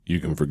You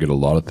can forget a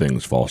lot of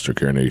things, Foster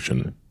Care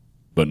Nation,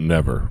 but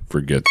never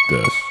forget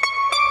this.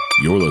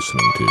 You're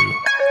listening to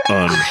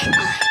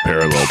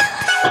Unparalleled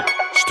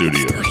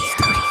Studios.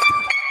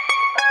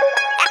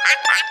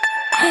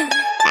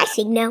 I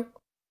signal.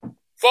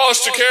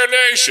 Foster Care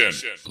Nation,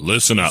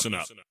 listen up.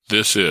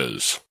 This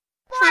is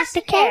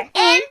Foster Care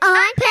and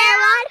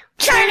Unparalleled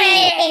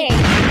Journey.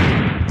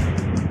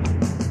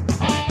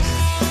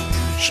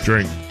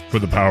 strength for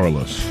the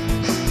powerless,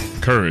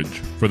 courage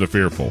for the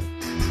fearful,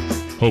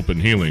 hope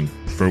and healing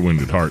for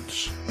wounded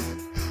hearts.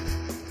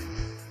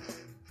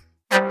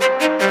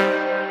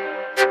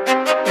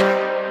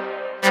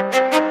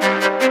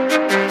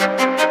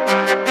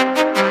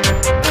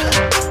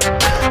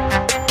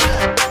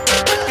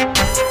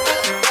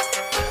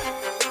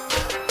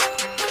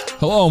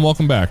 Hello and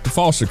welcome back to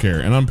Foster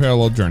Care, an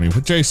Unparalleled Journey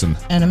with Jason.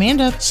 And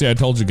Amanda. See, I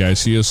told you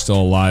guys, she is still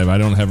alive. I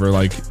don't have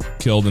her,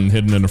 killed and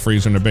hidden in a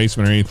freezer in the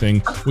basement or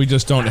anything. We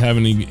just don't have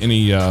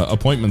any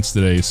appointments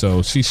today,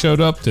 so she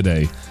showed up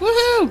today.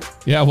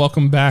 Woohoo! Yeah,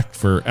 welcome back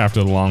for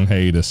after the long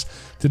hiatus.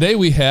 Today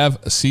we have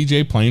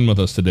CJ playing with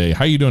us today.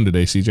 How you doing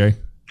today, CJ?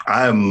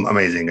 I'm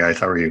amazing, guys.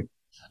 How are you?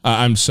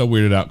 I'm so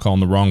weirded out calling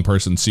the wrong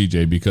person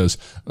CJ because,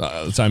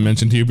 as I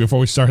mentioned to you before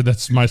we started,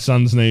 that's my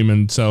son's name.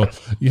 And so,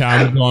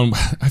 yeah,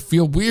 I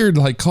feel weird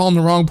calling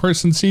the wrong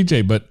person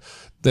CJ, but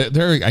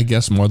there are, I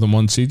guess, more than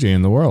one CJ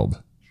in the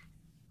world.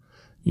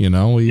 You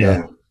know,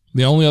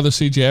 the only other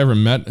CJ I ever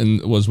met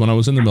was when I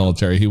was in the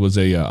military. He was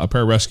a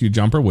pararescue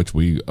jumper, which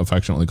we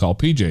affectionately call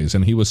PJs,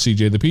 and he was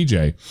CJ the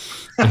PJ.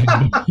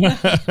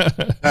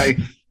 Hi.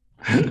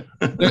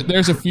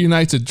 There's a few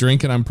nights of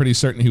drinking I'm pretty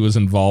certain he was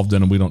involved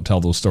in, and we don't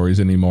tell those stories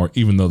anymore,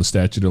 even though the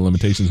statute of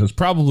limitations has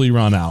probably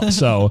run out.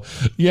 So,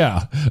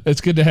 yeah, it's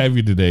good to have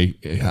you today,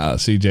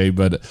 CJ.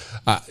 But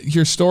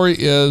your story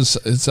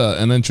it's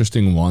an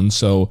interesting one.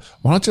 So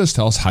why don't you just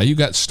tell us how you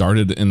got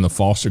started in the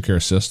foster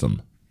care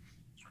system?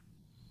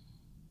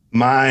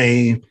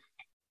 My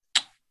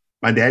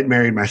dad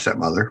married my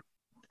stepmother.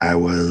 I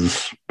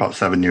was about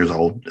 7 years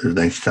old. It was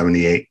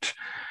 1978.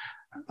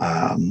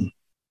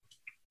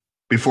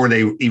 Before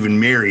they even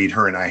married,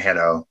 her and I had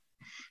a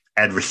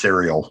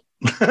adversarial,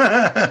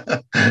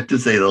 to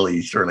say the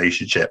least,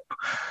 relationship.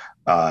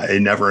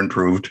 It never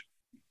improved.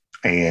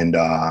 And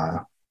I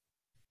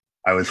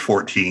was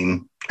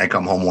 14. I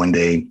come home one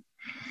day.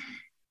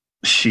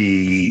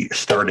 She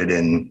started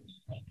in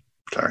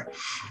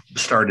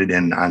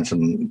on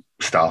some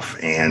stuff,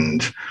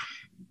 and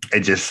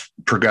it just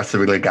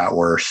progressively got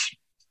worse.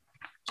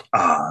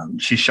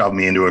 She shoved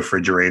me into a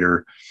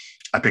refrigerator.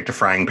 I picked a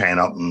frying pan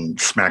up and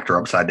smacked her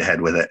upside the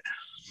head with it.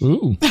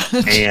 Ooh.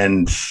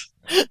 And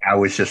I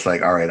was just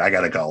like, all right, I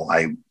got to go.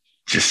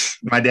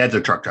 My dad's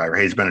a truck driver.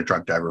 He's been a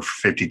truck driver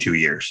for 52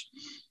 years.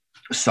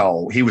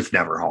 So he was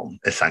never home,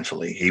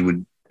 essentially. He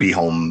would be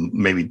home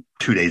maybe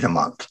 2 days a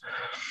month.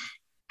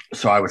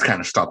 So I was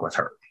kind of stuck with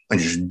her and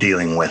just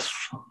dealing with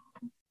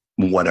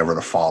whatever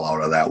the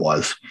fallout of that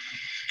was.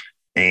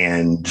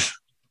 And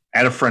I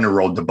had a friend who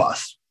rode the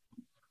bus.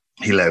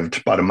 He lived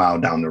about a mile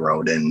down the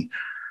road, and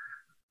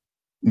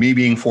me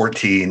being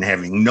 14,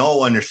 having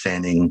no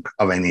understanding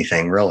of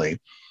anything really,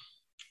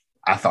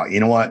 I thought, you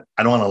know what?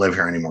 I don't want to live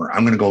here anymore.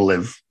 I'm going to go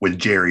live with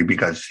Jerry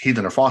because he's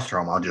in a foster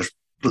home. I'll just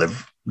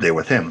live there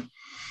with him.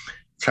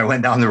 So I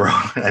went down the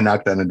road and I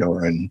knocked on the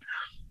door, and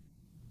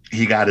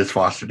he got his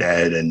foster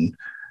dad. And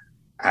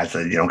I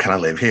said, can I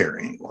live here?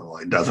 And he goes, well,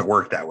 it doesn't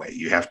work that way.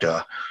 You have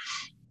to.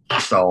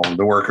 So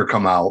the worker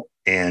come out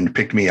and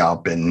picked me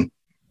up, and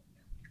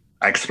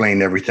I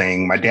explained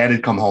everything. My dad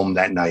had come home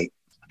that night.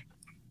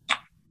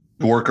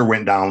 The worker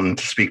went down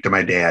to speak to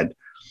my dad,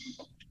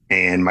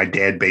 and my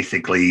dad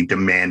basically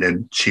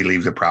demanded she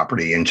leave the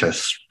property and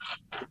just,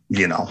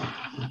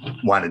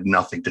 wanted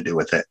nothing to do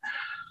with it.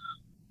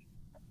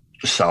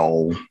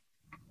 So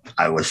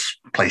I was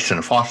placed in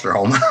a foster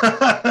home,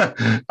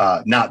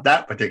 not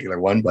that particular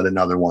one, but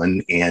another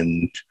one.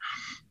 And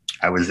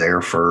I was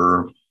there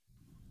for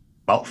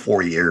about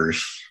 4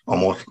 years,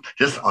 almost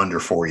just under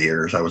 4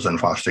 years. I was in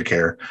foster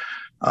care.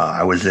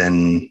 I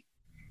think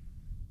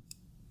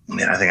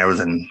I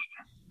was in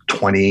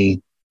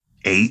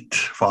 28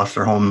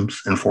 foster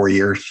homes in 4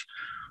 years,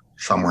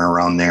 somewhere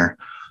around there.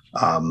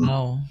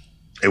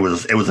 It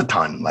was a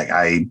ton.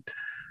 I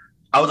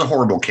was a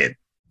horrible kid.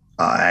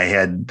 I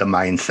had the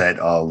mindset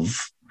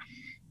of,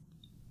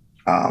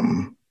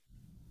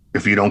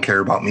 if you don't care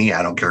about me,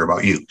 I don't care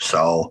about you.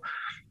 So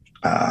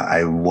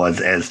I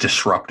was as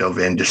disruptive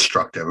and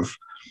destructive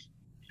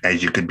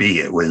as you could be.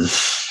 It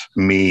was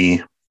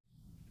me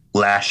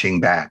lashing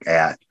back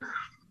at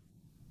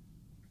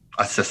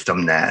a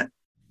system that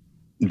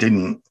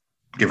didn't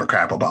give a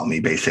crap about me,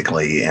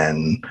 basically.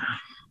 And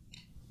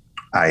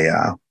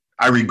I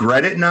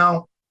regret it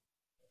now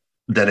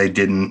that I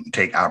didn't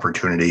take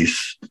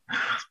opportunities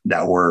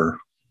that were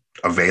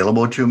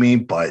available to me,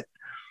 but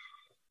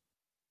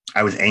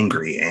I was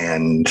angry,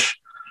 and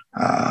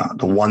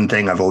The one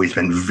thing I've always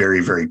been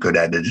very, very good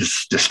at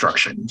is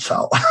destruction.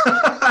 So,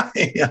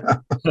 yeah.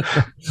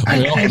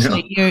 Okay,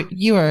 so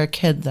you are a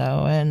kid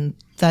though, and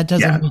that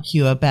doesn't make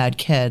you a bad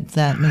kid.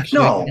 That makes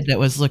you a kid that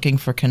was looking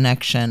for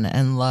connection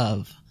and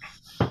love.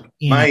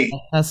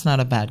 That's not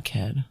a bad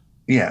kid.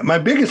 Yeah, my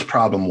biggest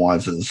problem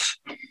is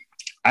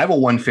I have a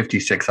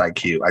 156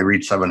 IQ. I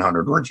read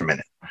 700 words a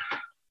minute.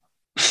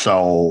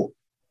 So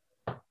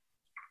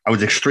I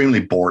was extremely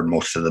bored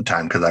most of the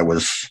time because I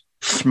was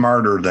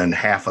smarter than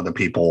half of the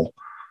people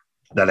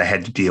that I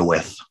had to deal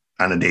with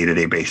on a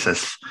day-to-day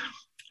basis,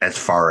 as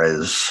far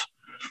as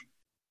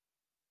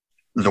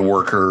the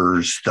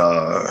workers,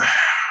 the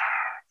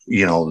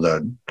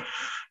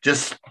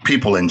just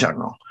people in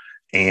general.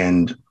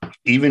 And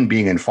even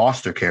being in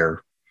foster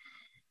care,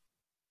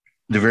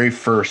 the very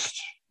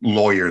first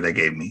lawyer they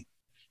gave me,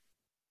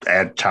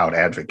 child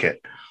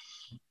advocate,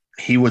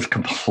 he was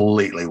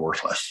completely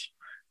worthless.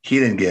 He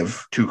didn't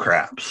give two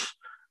craps.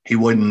 He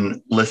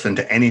wouldn't listen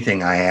to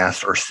anything I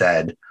asked or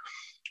said.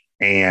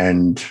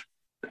 And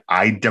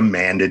I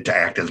demanded to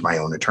act as my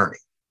own attorney.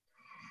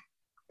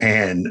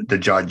 And the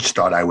judge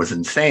thought I was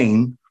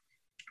insane,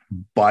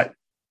 but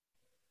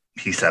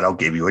he said, I'll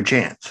give you a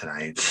chance. And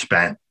I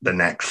spent the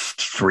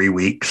next 3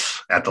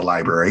 weeks at the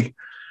library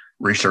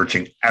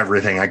researching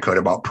everything I could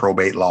about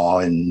probate law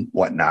and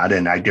whatnot.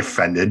 And I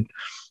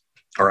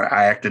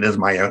acted as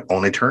my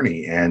own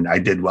attorney. And I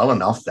did well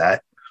enough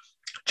that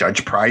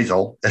Judge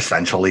Preisel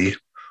essentially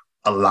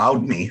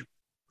allowed me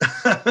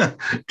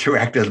to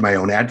act as my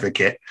own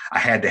advocate. I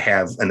had to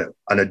have an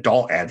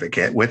adult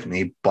advocate with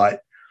me,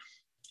 but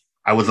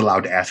I was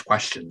allowed to ask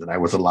questions, and I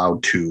was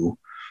allowed to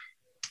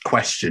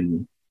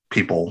question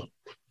people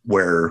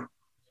where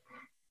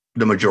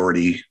the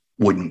majority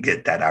wouldn't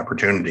get that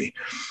opportunity,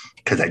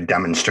 because I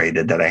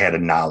demonstrated that I had a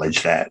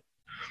knowledge that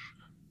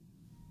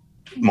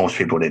most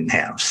people didn't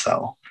have.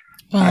 So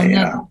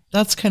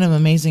that's kind of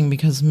amazing,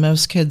 because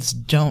most kids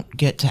don't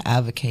get to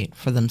advocate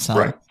for themselves.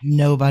 Right.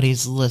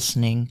 Nobody's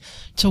listening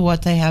to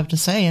what they have to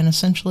say, and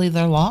essentially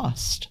they're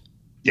lost.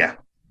 Yeah.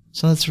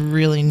 So that's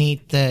really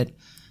neat that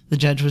the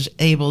judge was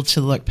able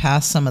to look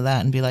past some of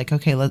that and be like,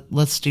 okay,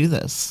 let's do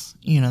this.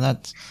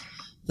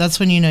 That's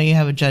when you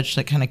have a judge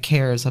that kind of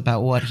cares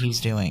about what he's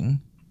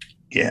doing.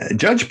 Yeah.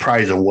 Judge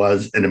Preisel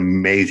was an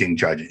amazing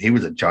judge. He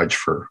was a judge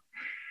for,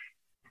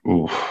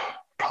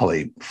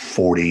 probably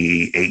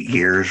 48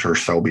 years or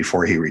so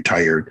before he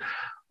retired.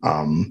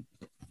 An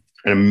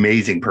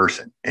amazing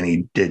person. And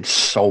he did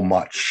so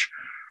much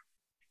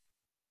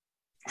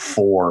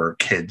for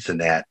kids in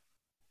that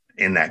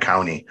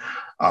county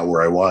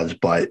where I was.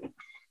 But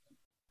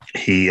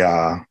he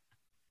had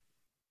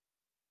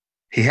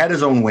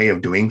his own way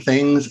of doing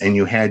things, and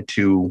you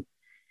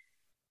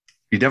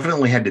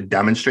definitely had to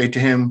demonstrate to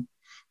him,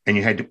 and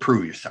you had to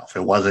prove yourself.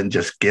 It wasn't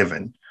just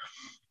given.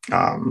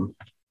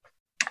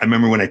 I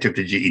remember when I took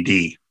the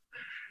GED,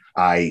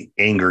 I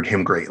angered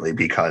him greatly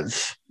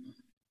because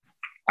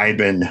I had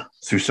been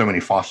through so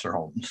many foster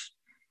homes.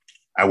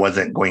 I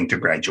wasn't going to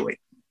graduate.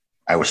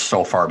 I was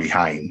so far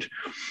behind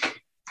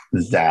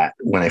that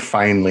when I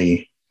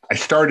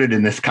started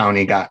in this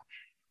county, got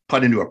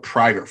put into a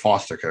private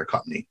foster care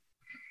company.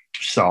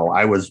 So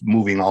I was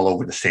moving all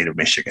over the state of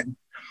Michigan.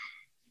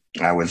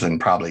 I was in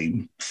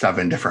probably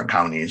 7 different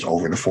counties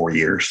over the 4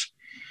 years.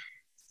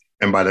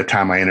 And by the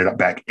time I ended up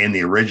back in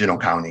the original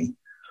county,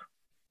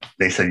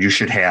 they said, you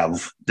should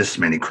have this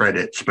many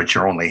credits, but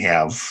you only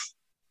have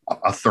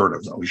a third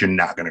of those. You're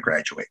not going to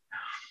graduate.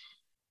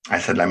 I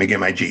said, let me get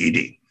my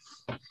GED.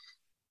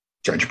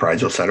 Judge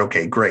Preisel said,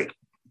 okay, great.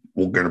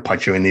 We're going to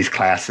put you in these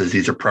classes.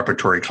 These are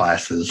preparatory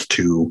classes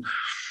to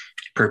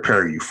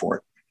prepare you for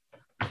it.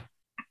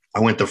 I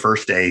went the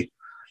first day,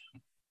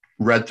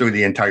 read through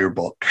the entire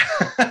book,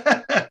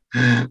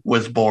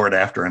 was bored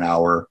after an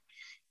hour,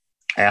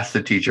 asked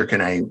the teacher,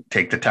 can I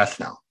take the test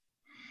now?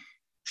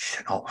 She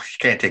said, oh, you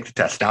can't take the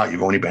test now.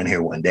 You've only been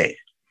here 1 day.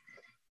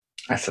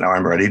 I said, oh,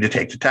 I'm ready to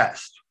take the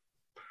test.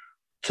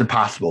 It's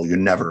impossible. You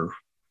never,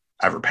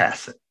 ever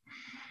pass it.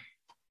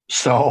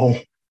 So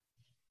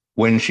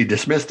when she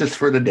dismissed us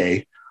for the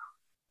day,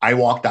 I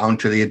walked down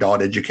to the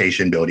adult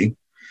education building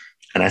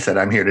and I said,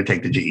 I'm here to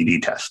take the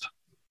GED test.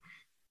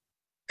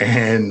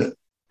 And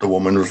the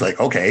woman was like,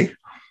 okay,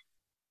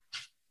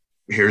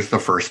 here's the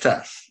first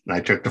test. And I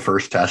took the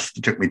first test.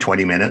 It took me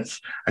 20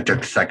 minutes. I took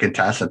the second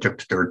test. I took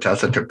the third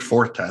test. I took the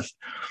fourth test.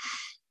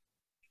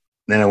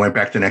 Then I went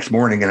back the next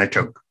morning and I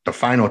took the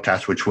final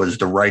test, which was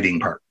the writing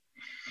part.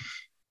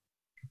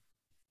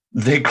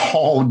 They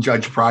called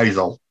Judge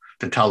Preisel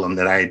to tell him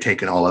that I had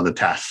taken all of the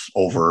tests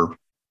over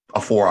a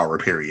 4-hour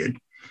period.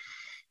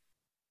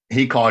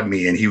 He called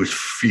me and he was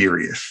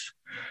furious.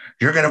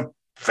 You're going to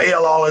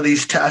fail all of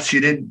these tests.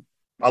 You didn't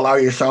allow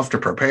yourself to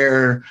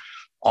prepare,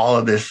 all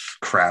of this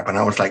crap. And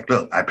I was like,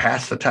 look, I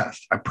passed the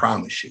test. I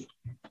promise you.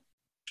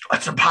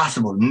 That's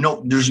impossible.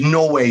 No, there's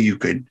no way you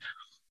could.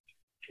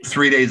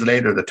 3 days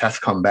later, the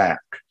test come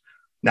back.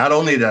 Not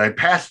only did I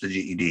pass the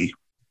GED,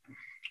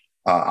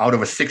 out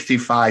of a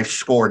 65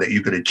 score that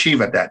you could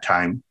achieve at that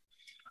time,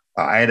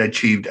 I had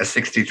achieved a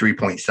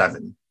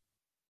 63.7.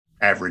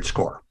 average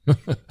score.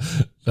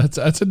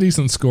 That's a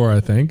decent score, I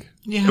think.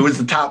 Yeah. It was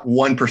the top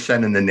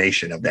 1% in the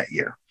nation of that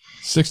year.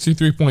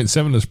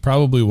 63.7 is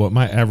probably what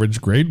my average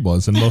grade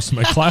was in most of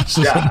my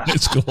classes in high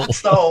school.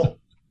 So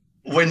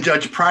when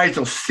Judge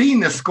Pryzel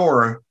seen the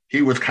score,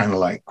 he was kind of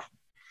like,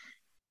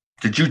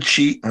 did you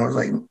cheat? And I was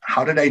like,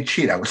 how did I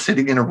cheat? I was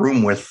sitting in a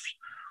room with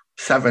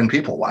 7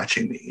 people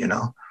watching me, you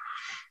know?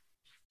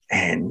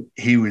 And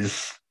he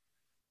was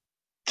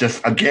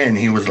just, again,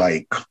 he was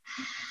like,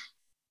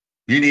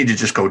 you need to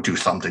just go do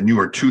something. You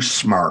are too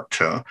smart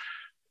to,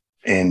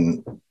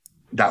 and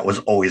that was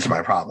always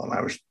my problem.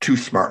 I was too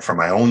smart for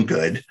my own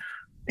good.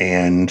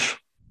 And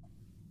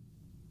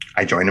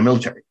I joined the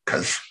military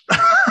because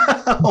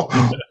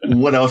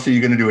what else are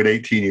you going to do at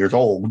 18 years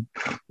old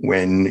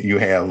when you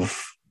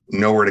have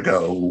nowhere to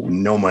go,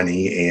 no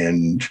money,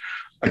 and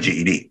a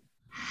GED?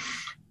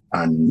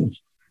 And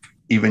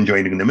even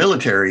joining the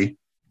military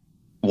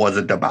was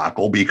a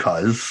debacle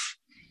because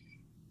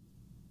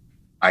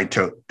I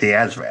took the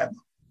ASVAB.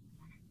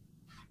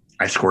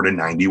 I scored a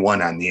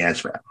 91 on the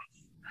ASVAB.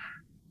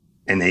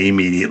 And they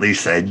immediately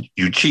said,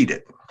 you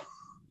cheated.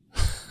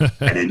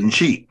 I didn't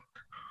cheat.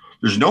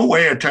 There's no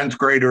way a 10th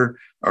grader,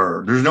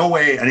 or there's no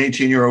way an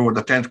 18-year-old with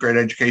a 10th grade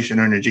education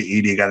and a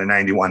GED got a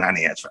 91 on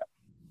the ASVAB.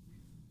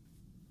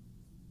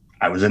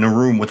 I was in a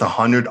room with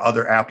 100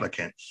 other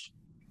applicants.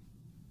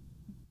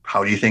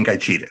 How do you think I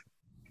cheated?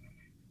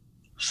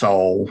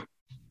 So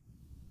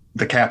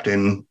the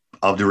captain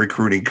of the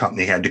recruiting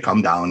company had to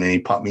come down, and he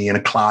put me in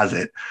a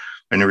closet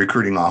in the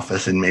recruiting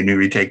office and made me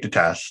retake the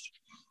test.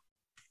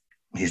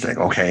 He's like,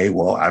 okay,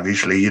 well,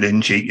 obviously you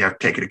didn't cheat. You have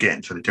to take it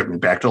again. So they took me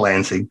back to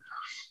Lansing,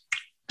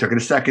 took it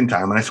a second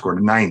time, and I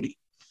scored a 90.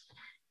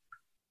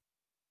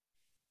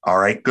 All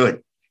right,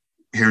 good.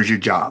 Here's your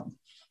job.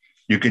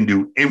 You can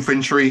do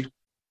infantry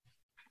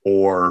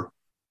or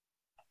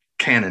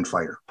cannon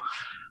fighter.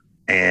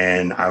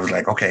 And I was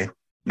like, okay,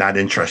 not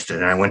interested.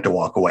 And I went to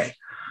walk away.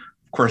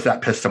 Of course,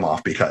 that pissed him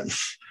off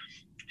because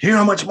you know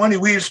how much money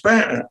we've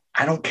spent?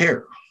 I don't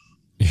care.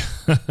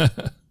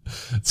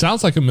 It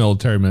sounds like a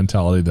military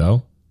mentality,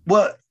 though.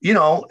 Well, you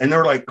know, and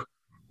they're like,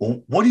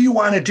 well, what do you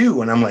want to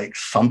do? And I'm like,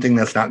 something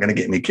that's not going to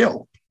get me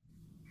killed.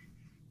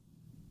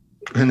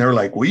 And they're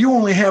like, well, you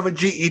only have a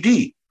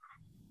GED,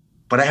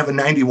 but I have a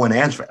 91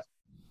 ASVAB.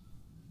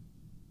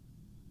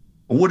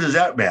 Well, what does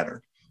that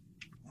matter?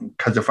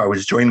 Because if I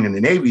was joining in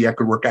the Navy, I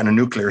could work on a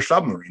nuclear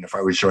submarine. If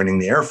I was joining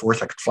the Air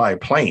Force, I could fly a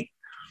plane.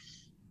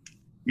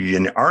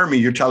 In the Army,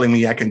 you're telling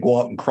me I can go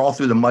out and crawl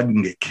through the mud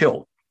and get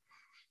killed.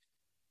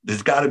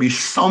 There's got to be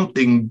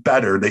something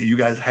better that you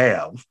guys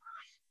have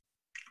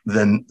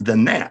than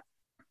that.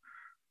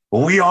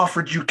 Well, we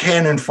offered you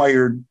cannon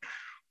fired.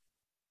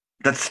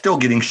 That's still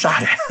getting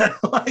shot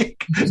at.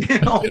 Like, you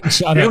know, it's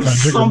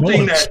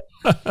something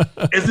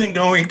that isn't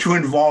going to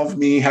involve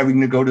me having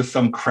to go to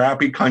some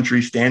crappy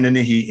country, stand in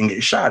the heat, and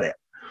get shot at.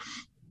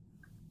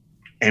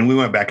 And we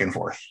went back and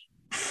forth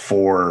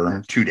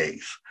for 2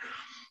 days.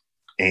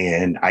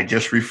 And I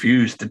just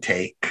refused to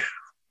take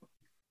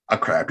a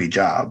crappy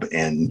job.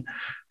 And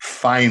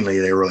finally,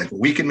 they were like,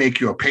 we can make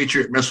you a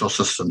Patriot Missile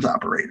Systems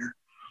operator.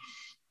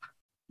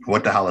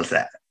 What the hell is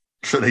that?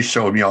 So they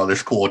showed me all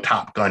this cool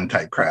Top Gun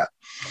type crap.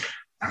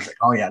 I was like,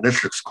 oh, yeah,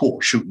 this looks cool.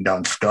 Shooting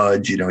down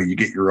Scuds, you know, you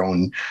get your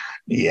own.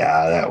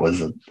 Yeah, that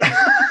was a.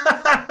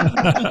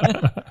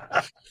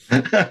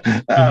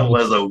 that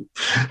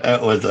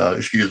was a,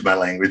 excuse my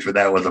language, but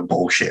that was a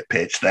bullshit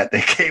pitch that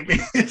they gave me.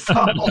 So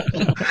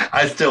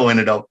I still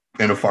ended up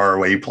in a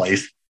faraway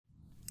place.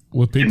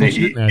 With people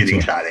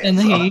getting shot at.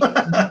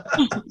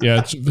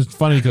 Yeah, it's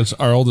funny because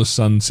our oldest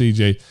son,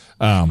 CJ,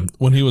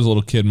 when he was a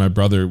little kid, my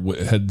brother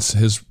had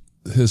his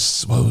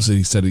what was it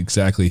he said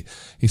exactly?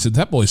 He said,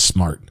 that boy's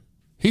smart.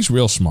 He's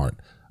real smart.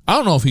 I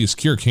don't know if he's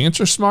cure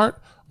cancer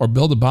smart or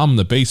build a bomb in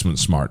the basement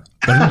smart,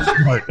 but he's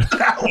smart.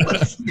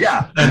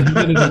 Yeah. And he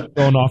ended up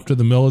going off to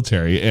the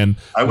military. And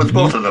I was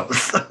both of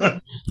those.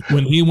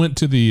 when he went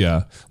to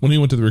the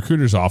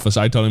recruiter's office,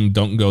 I told him,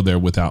 don't go there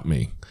without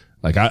me.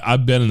 Like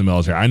I've been in the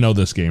military. I know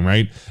this game,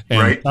 right?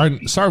 And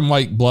right. Sergeant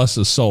White, bless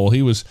his soul,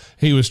 he was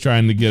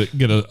trying to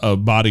get a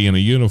body in a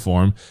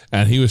uniform,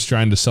 and he was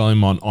trying to sell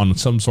him on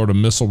some sort of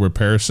missile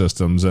repair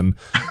systems. And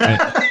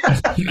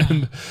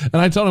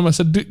I told him, I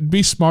said,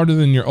 be smarter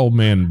than your old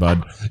man,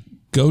 bud.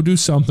 Go do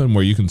something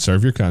where you can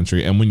serve your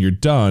country, and when you're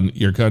done,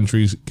 your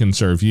country can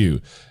serve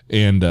you.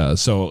 And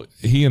so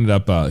he ended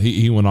up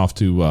he went off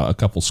to a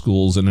couple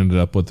schools and ended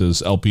up with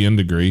his LPN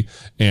degree.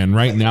 And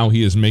right now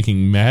he is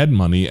making mad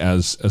money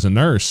as a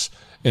nurse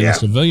in the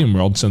civilian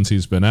world since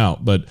he's been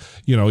out. But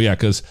you know, yeah,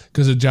 because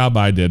the job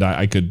I did,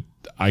 I could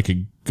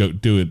go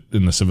do it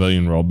in the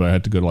civilian world, but I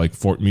had to go to like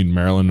Fort Meade,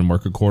 Maryland, and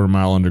work a quarter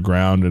mile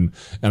underground, and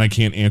I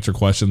can't answer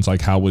questions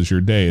like how was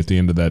your day at the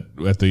end of the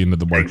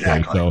work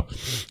day. So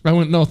I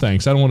went, no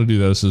thanks, I don't want to do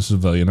this as a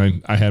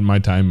civilian. I had my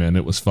time in,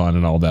 it was fun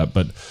and all that,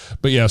 but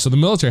yeah, so the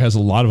military has a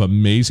lot of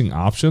amazing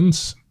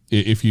options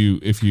if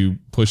you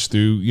push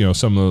through, you know,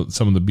 some of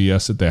the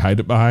BS that they hide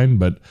it behind,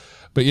 but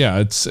yeah,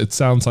 it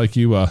sounds like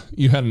you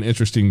had an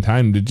interesting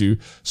time. Did you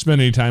spend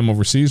any time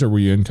overseas, or were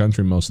you in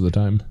country most of the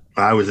time?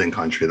 I was in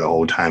country the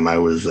whole time. I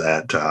was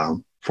at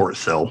Fort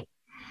Sill,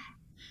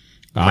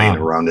 playing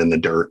around in the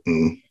dirt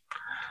and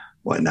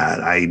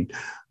whatnot. I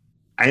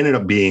ended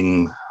up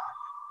being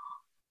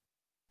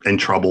in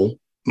trouble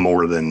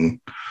more than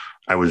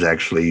I was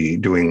actually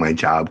doing my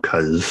job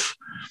because,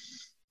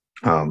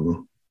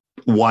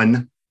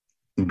 one,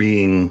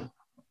 being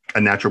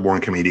a natural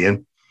born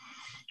comedian,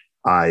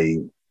 I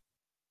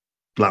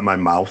let my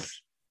mouth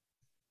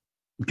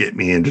get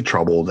me into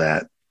trouble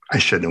that I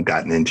shouldn't have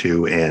gotten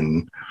into.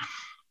 And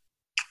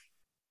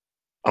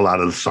a lot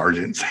of the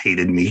sergeants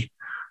hated me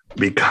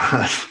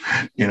because,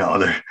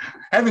 they're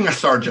having a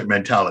sergeant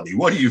mentality.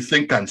 What do you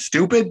think? I'm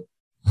stupid?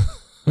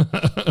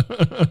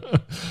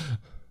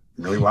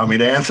 Really want me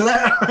to answer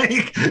that?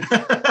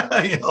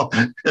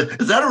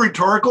 Is that a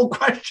rhetorical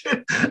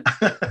question?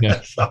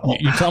 Yeah. So,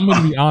 you tell me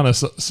to be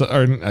honest.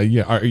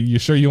 Are you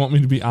sure you want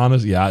me to be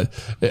honest? Yeah.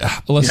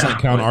 Let's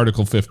not count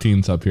Article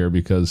 15s up here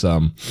because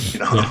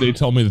they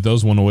told me that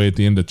those went away at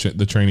the end of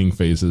the training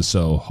phases.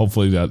 So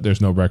hopefully that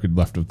there's no record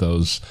left of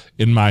those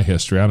in my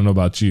history. I don't know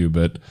about you,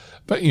 but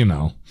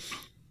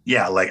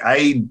Yeah, like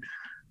I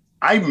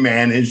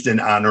managed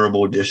an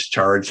honorable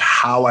discharge.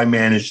 How I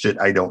managed it,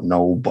 I don't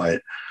know,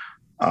 but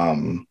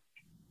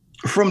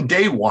from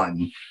day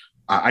one,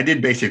 I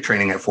did basic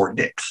training at Fort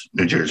Dix,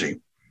 New Jersey.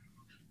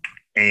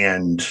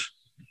 And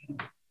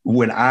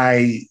when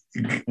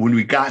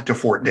we got to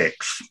Fort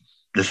Dix,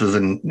 this was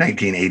in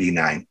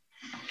 1989.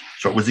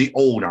 So it was the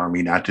old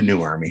Army, not the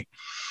new Army.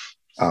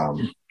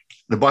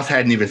 The bus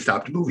hadn't even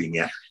stopped moving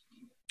yet.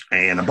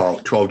 And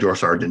about 12 drill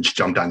sergeants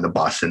jumped on the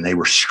bus and they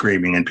were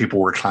screaming and people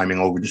were climbing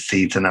over the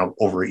seats and out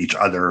over each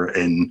other.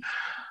 And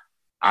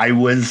I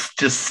was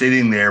just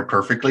sitting there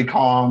perfectly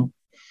calm,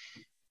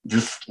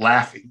 just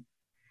laughing.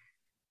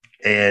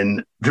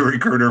 And the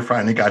recruiter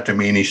finally got to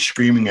me and he's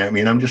screaming at me.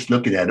 And I'm just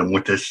looking at him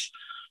with this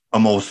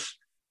almost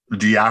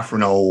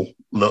diaphragmal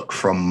look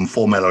from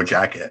Full Metal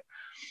Jacket.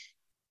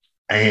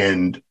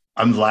 And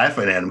I'm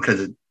laughing at him because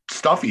the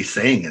stuff he's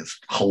saying is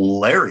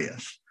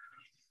hilarious.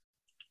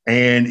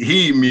 And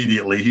he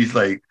immediately, he's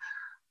like,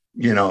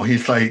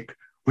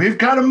 we've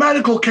got a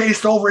medical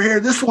case over here.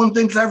 This one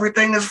thinks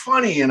everything is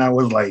funny. And I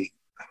was like,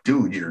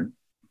 dude, you're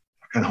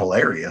fucking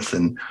hilarious.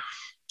 And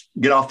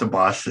get off the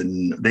bus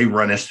and they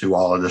run us through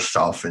all of this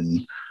stuff.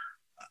 And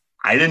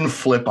I didn't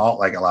flip out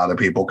like a lot of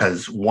people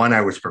because, one,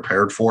 I was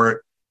prepared for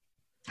it.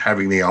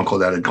 Having the uncle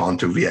that had gone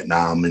through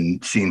Vietnam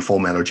and seen Full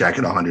Metal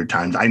Jacket 100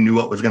 times, I knew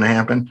what was going to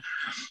happen.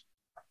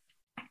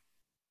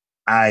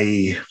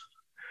 I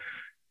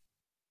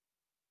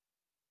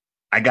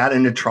got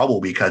into trouble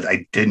because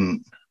I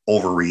didn't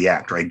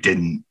overreact or I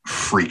didn't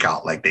freak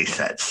out like they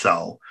said.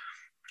 So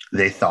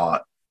they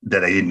thought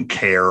that I didn't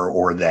care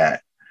or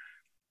that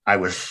I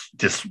was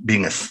just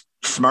being a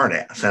smart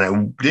ass. And I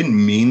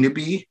didn't mean to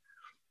be,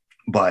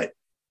 but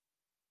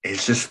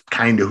it's just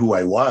kind of who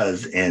I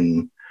was.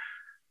 And,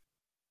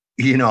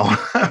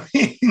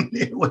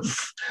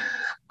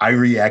 I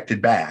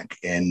reacted back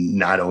and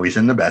not always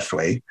in the best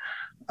way,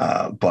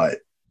 but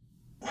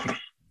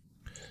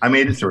I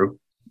made it through.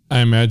 I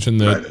imagine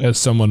that as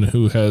someone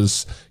who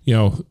has,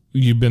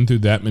 you've been through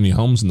that many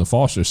homes in the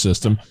foster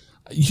system,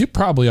 you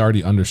probably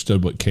already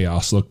understood what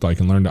chaos looked like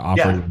and learned to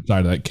operate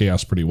inside of that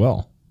chaos pretty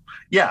well.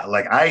 Yeah.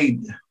 Like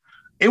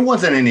it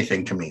wasn't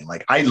anything to me.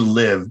 Like I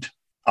lived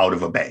out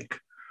of a bag.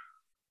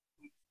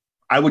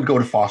 I would go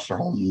to foster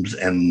homes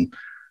and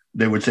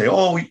they would say,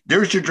 "Oh,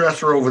 there's your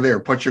dresser over there.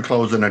 Put your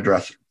clothes in a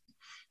dresser."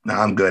 No,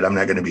 I'm good. I'm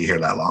not going to be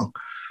here that long.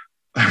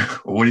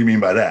 What do you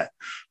mean by that?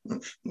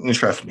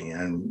 Trust me,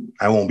 and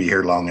I won't be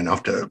here long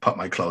enough to put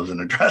my clothes in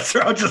a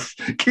dresser. I'll just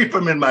keep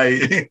them in my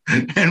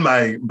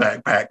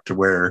backpack to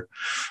where,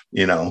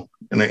 in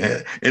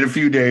a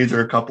few days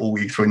or a couple of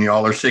weeks when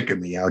y'all are sick of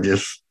me, I'll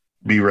just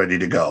be ready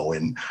to go.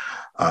 And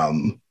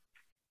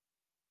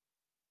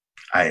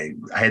I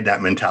had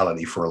that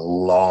mentality for a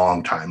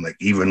long time, like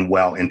even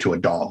well into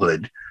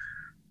adulthood.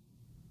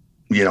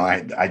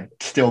 I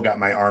still got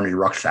my Army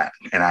rucksack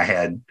and I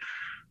had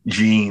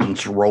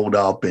jeans rolled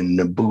up and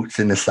the boots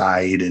in the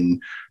side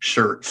and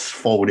shirts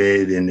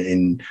folded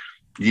and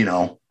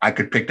I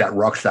could pick that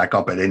rucksack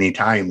up at any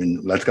time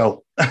and let's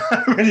go.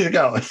 Ready to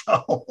go.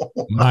 So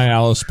my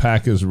Alice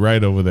pack is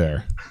right over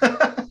there.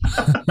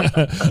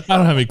 I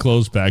don't have any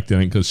clothes packed in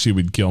it because she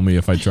would kill me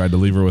if I tried to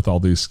leave her with all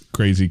these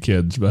crazy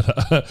kids. But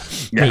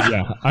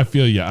yeah, I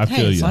feel you.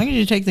 As long as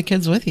you take the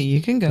kids with you,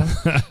 you can go.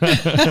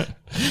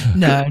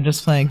 No, I'm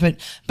just playing.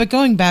 But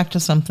going back to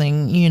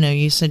something,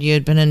 you said you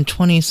had been in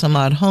 20 some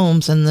odd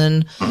homes and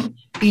then,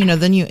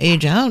 then you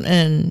age out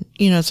and,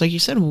 it's like you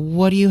said,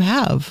 what do you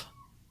have?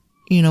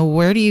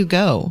 Where do you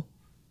go?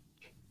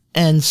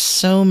 And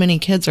so many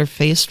kids are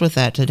faced with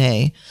that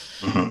today,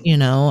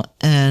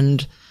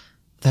 and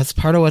that's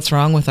part of what's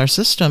wrong with our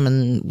system.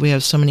 And we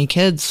have so many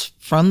kids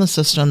from the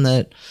system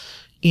that,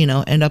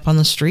 end up on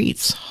the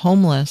streets,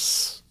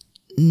 homeless,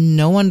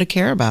 no one to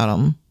care about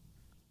them.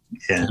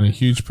 Yeah. And a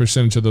huge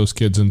percentage of those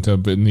kids end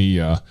up in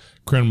the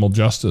criminal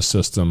justice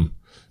system.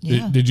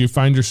 Yeah. Did you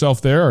find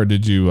yourself there or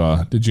did you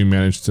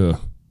manage to?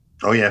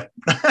 Oh yeah.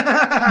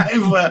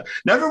 I've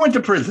never went to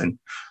prison,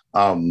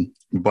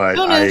 but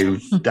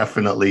I've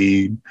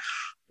definitely,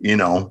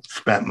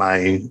 spent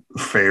my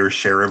fair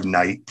share of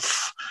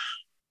nights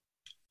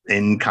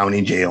in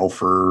county jail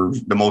for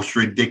the most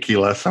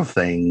ridiculous of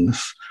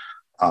things.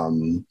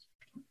 Even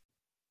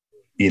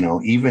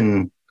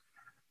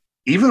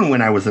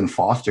when I was in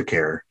foster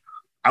care,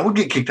 I would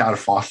get kicked out of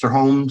foster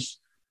homes,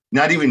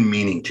 not even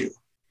meaning to.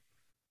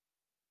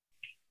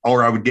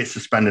 Or I would get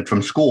suspended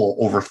from school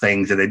over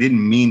things that I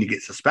didn't mean to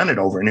get suspended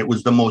over. And it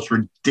was the most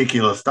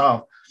ridiculous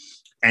stuff.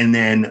 And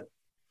then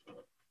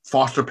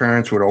foster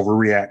parents would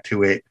overreact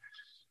to it.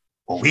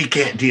 Well, we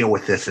can't deal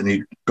with this. And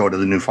you go to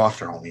the new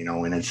foster home,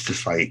 and it's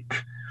just like,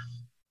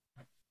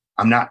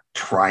 I'm not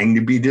trying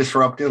to be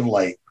disruptive.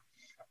 Like,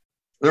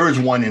 there was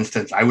one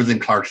instance, I was in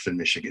Clarkston,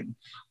 Michigan.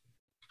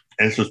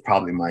 And this was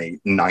probably my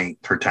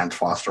 9th or 10th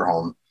foster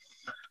home.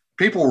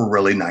 People were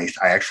really nice.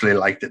 I actually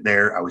liked it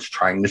there. I was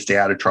trying to stay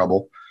out of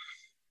trouble.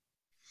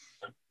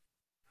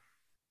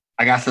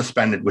 I got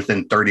suspended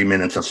within 30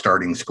 minutes of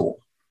starting school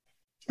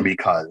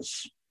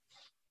because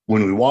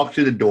when we walked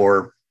through the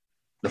door,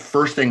 the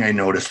first thing I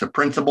noticed, the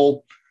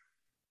principal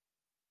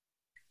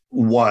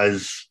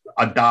was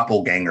a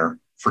doppelganger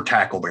for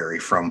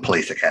Tackleberry from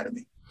Police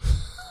Academy.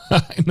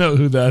 I know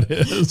who that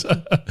is.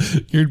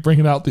 You're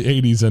bringing out the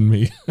 80s in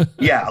me.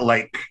 Yeah,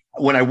 like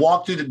when I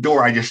walked through the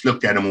door, I just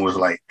looked at him and was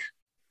like,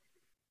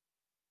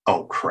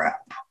 oh,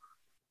 crap.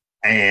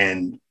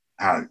 And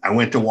I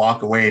went to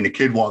walk away and the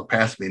kid walked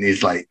past me and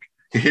he's like,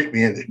 he hit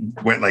me and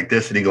went like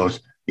this. And he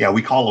goes, yeah,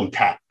 we call him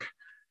Tack.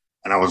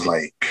 And I was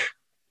like,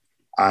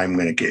 I'm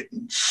going to get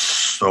in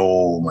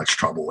so much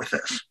trouble with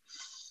this.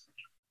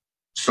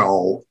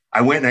 So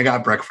I went and I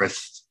got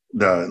breakfast.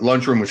 The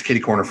lunchroom was kitty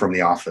corner from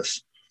the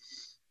office.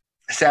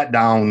 I sat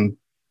down,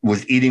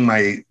 was eating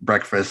my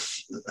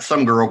breakfast.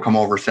 Some girl come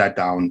over, sat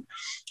down,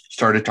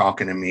 started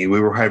talking to me.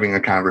 We were having a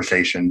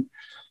conversation.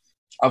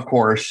 Of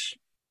course,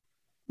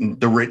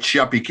 the rich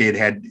yuppie kid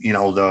had,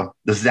 the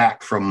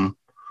Zach from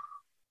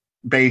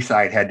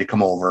Bayside had to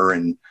come over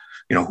and,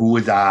 who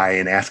was I,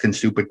 and asking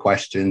stupid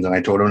questions. And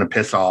I told him to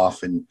piss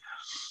off. And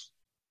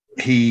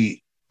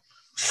he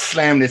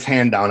slammed his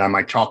hand down on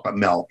my chocolate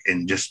milk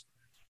and just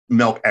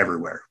milk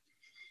everywhere.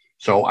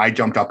 So I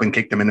jumped up and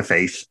kicked him in the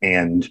face.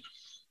 And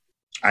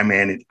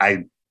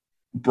I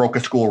broke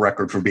a school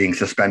record for being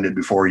suspended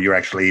before you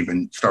actually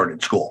even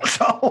started school.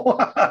 So,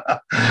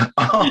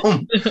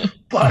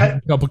 but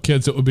a couple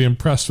kids that would be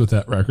impressed with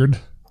that record.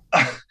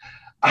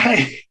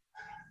 I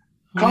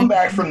come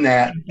back from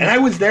that, and I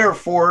was there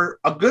for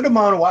a good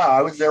amount of while.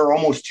 I was there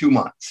almost 2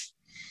 months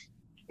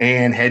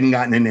and hadn't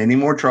gotten in any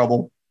more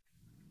trouble.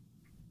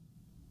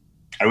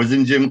 I was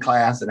in gym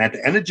class, and at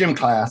the end of gym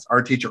class,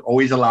 our teacher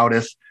always allowed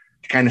us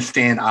to kind of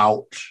stand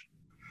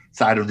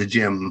outside of the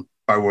gym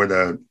by where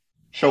the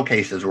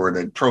showcases were,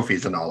 the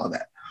trophies and all of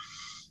that.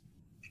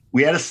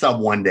 We had a sub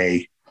one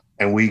day,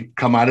 and we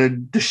come out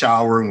of the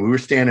shower, and we were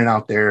standing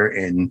out there,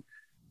 and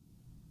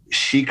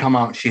she come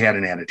out, she had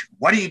an attitude.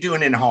 What are you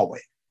doing in the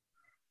hallway?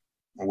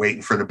 We're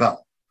waiting for the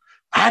bell.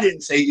 I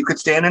didn't say you could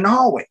stand in the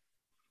hallway.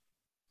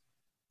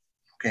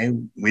 Okay,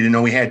 we didn't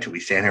know we had to. We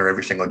stand here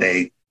every single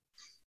day.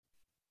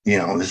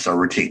 This is our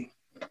routine.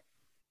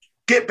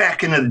 Get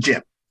back into the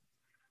gym.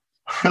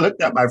 I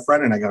looked at my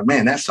friend and I go,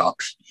 man, that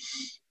sucks.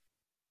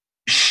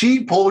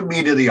 She pulled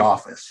me to the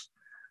office.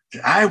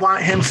 I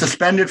want him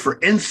suspended for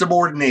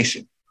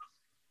insubordination.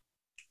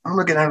 I'm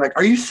looking at her like,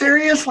 are you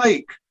serious?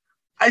 Like,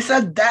 I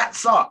said, that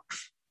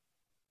sucks.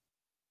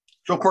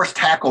 So, of course,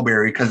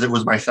 Tackleberry, because it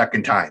was my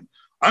second time.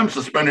 I'm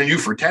suspending you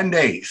for 10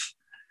 days.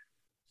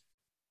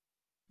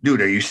 Dude,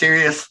 are you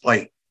serious?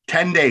 Like,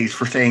 10 days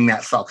for saying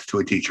that sucks to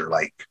a teacher.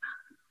 Like,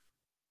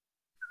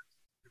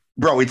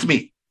 bro, it's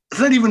me.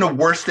 It's not even the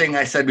worst thing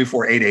I said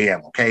before 8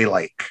 a.m., okay?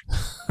 Like,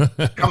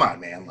 come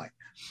on, man. Like,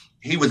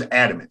 he was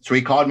adamant. So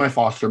he called my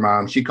foster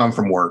mom. She come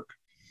from work.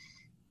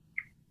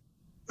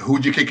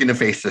 Who'd you kick in the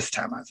face this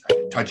time? I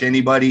didn't touch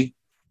anybody.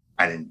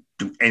 I didn't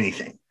do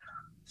anything.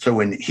 So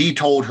when he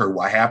told her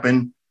what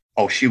happened,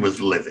 she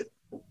was livid.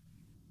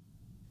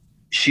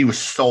 She was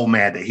so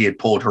mad that he had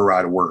pulled her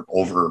out of work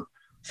over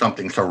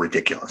something so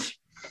ridiculous.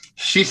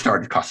 She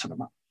started cussing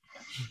him out.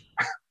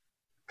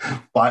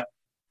 But,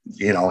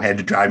 had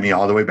to drive me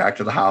all the way back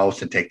to the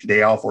house and take the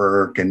day off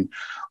work and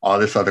all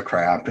this other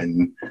crap.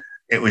 And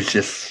it was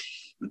just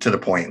to the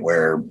point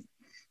where,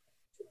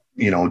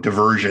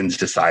 diversions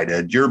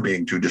decided you're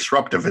being too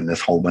disruptive in this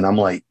home. And I'm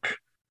like,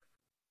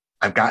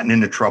 I've gotten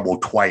into trouble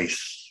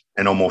twice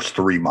in almost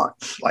 3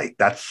 months. Like,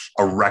 that's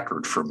a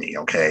record for me.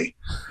 Okay.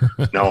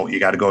 No, you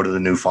got to go to the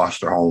new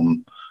foster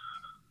home.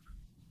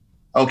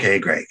 Okay,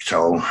 great.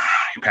 So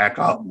you pack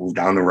up, move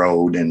down the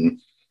road,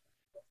 and,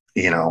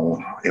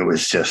 it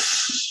was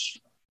just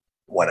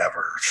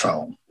whatever.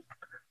 So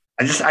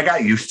I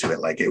got used to it.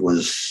 Like, it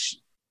was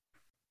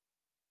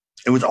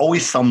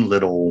always some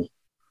little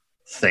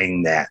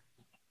thing that,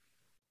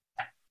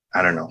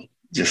 I don't know,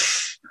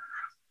 just,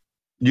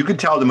 you could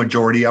tell the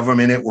majority of them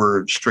in it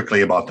were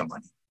strictly about the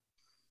money.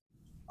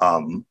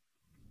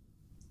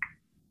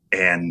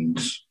 And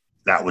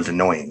that was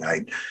annoying.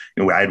 I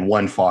had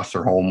one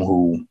foster home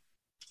who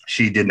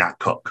she did not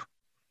cook.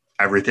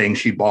 Everything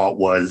she bought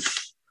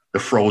was the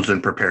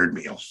frozen prepared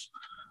meals.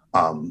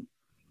 The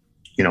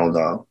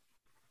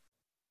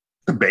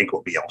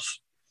banquet meals.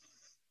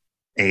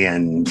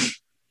 And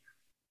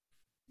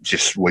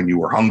just when you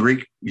were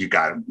hungry, you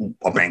got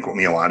a banquet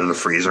meal out of the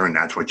freezer, and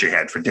that's what you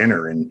had for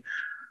dinner. And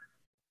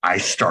I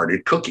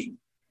started cooking.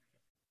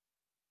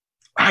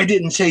 I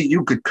didn't say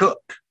you could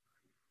cook.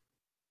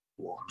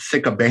 Well, I'm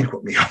sick of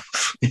banquet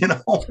meals,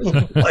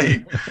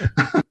 like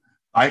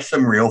buy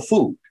some real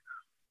food.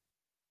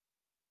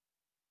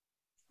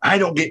 I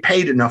don't get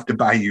paid enough to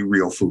buy you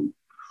real food.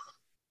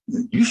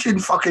 You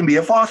shouldn't fucking be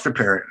a foster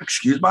parent.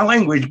 Excuse my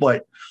language,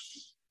 but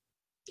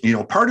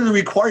part of the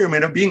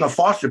requirement of being a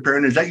foster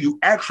parent is that you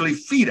actually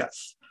feed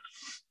us.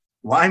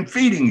 Well, I'm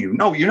feeding you.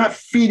 No, you're not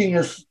feeding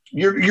us.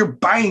 You're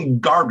buying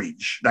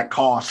garbage that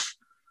costs,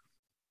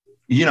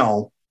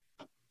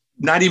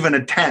 not even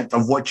a tenth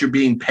of what you're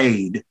being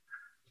paid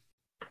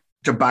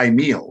to buy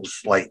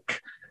meals.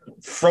 Like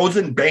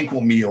frozen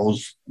banquet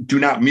meals do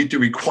not meet the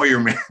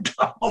requirement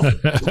of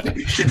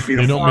you should feed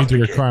they don't meet the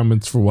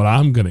requirements for what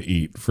I'm going to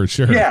eat, for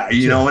sure. Yeah,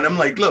 and I'm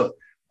like, look,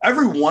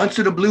 every once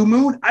in a blue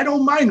moon, I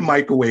don't mind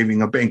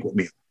microwaving a banquet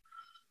meal,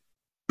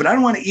 but I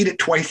don't want to eat it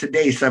twice a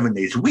day, 7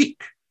 days a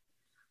week.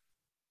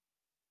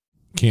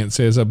 Can't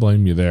say as I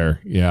blame you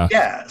there. Yeah.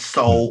 Yeah.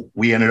 So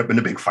we ended up in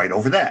a big fight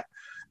over that.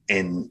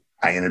 And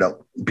I ended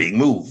up being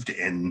moved.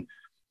 And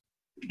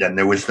then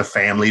there was the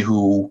family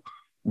who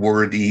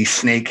were the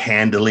snake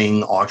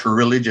handling, ultra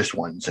religious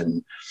ones.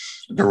 And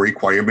the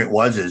requirement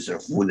is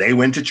if they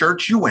went to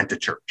church, you went to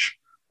church.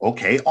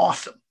 Okay,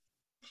 awesome.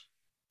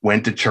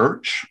 Went to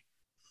church.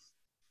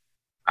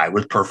 I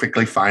was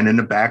perfectly fine in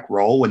the back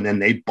row. And then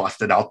they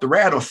busted out the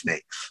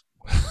rattlesnakes.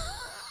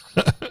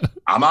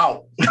 I'm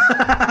out.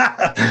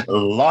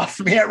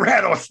 Lost me at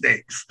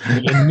rattlesnakes.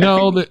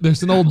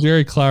 There's an old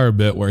Jerry Clower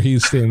bit where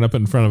he's standing up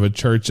in front of a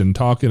church and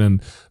talking,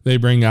 and they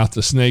bring out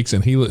the snakes,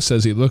 and he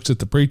says he looks at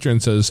the preacher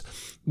and says,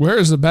 "Where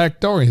is the back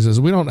door?" He says,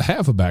 "We don't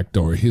have a back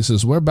door." He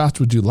says, "Whereabouts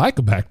would you like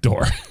a back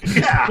door?"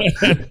 Yeah.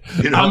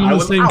 I'm in the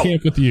same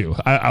camp with you.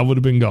 I would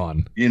have been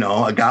gone.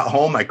 I got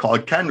home. I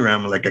called Kendra.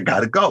 I'm like, I got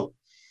to go.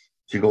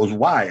 She goes,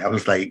 "Why?" I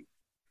was like,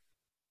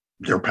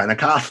 "They're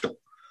Pentecostal.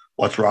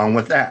 What's wrong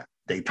with that?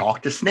 They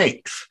talk to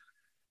snakes."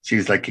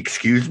 She's like,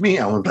 "Excuse me?"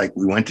 I was like,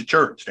 "We went to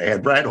church. They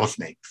had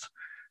rattlesnakes."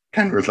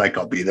 Ken was like,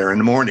 "I'll be there in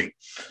the morning."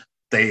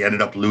 They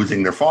ended up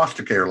losing their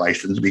foster care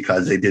license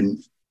because they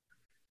didn't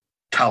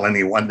tell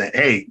anyone that,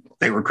 hey,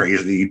 they were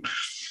crazy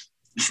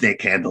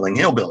snake handling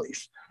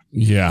hillbillies.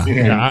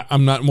 Yeah.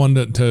 I'm not one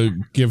to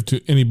give to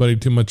anybody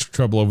too much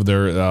trouble over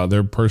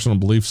their personal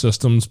belief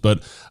systems,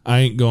 but I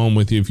ain't going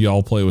with you if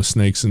y'all play with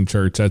snakes in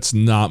church. That's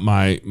not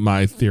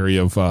my theory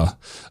of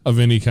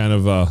any kind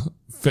of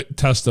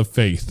test of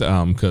faith.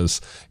 Because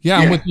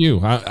I'm with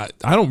you. I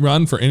don't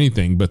run for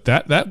anything, but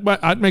that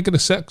I'd make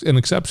it an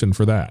exception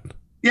for that.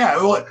 Yeah.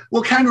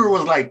 Well, Kendra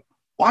was like,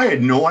 well, I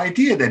had no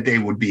idea that they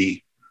would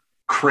be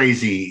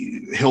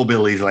crazy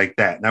hillbillies like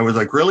that. And I was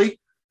like, really?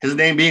 His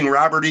name being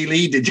Robert E.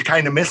 Lee. Did you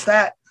kind of miss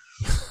that?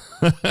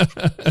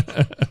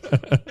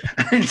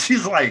 And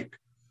she's like,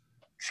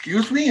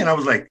 excuse me? And I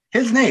was like,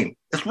 his name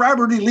is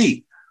Robert E.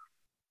 Lee.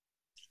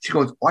 She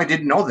goes, oh, I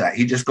didn't know that.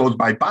 He just goes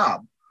by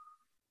Bob.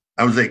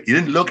 I was like, you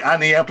didn't look on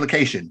the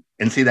application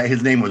and see that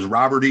his name was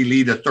Robert E.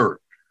 Lee III.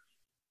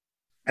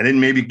 I didn't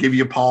maybe give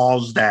you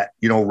pause that,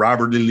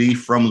 Robert E. Lee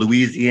from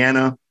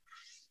Louisiana.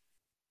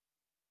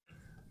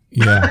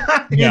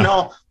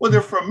 Yeah. Well,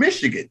 they're from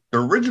Michigan.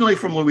 They're originally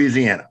from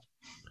Louisiana.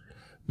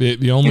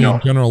 The only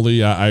General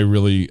Lee I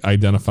really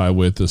identify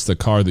with is the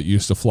car that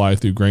used to fly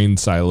through grain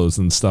silos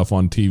and stuff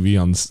on TV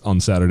on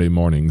Saturday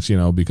mornings,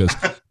 because,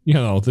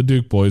 the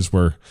Duke boys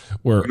were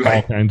right.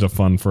 All kinds of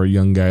fun for a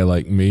young guy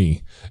like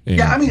me. And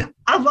yeah, I mean,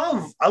 I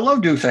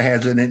love Dukes of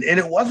Hazzard, and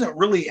it wasn't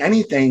really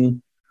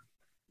anything,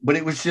 but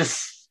it was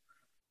just,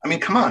 I mean,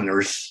 come on,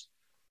 there's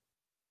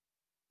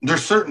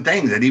certain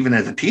things that even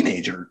as a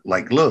teenager,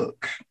 like,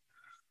 look,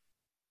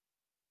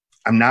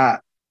 I'm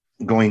not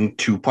going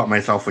to put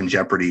myself in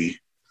jeopardy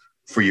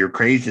for your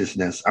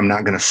craziness. I'm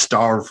not going to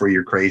starve for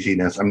your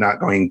craziness. I'm not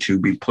going to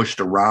be pushed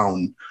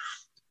around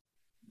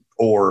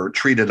or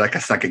treated like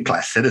a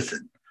second-class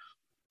citizen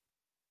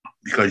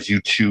because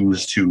you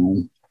choose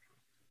to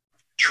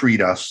treat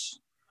us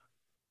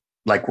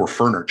like we're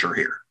furniture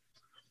here.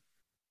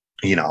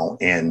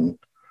 And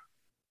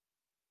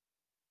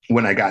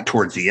when I got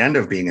towards the end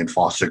of being in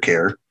foster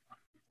care,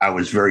 I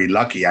was very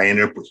lucky. I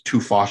ended up with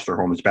 2 foster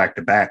homes back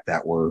to back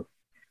that were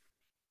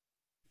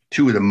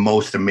 2 of the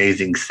most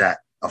amazing set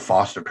of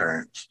foster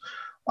parents.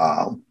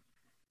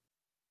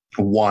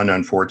 One,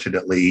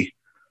 unfortunately,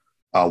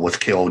 was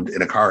killed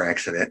in a car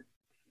accident.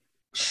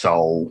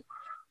 So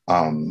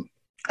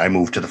I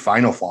moved to the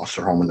final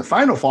foster home. And the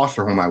final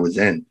foster home I was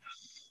in,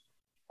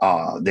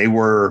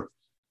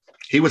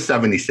 he was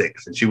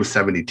 76 and she was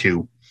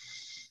 72.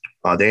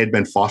 They had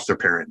been foster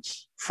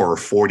parents for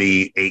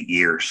 48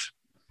 years.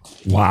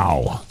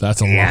 Wow,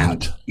 that's a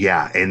lot.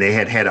 Yeah, and they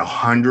had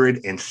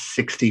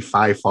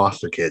 165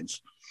 foster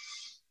kids.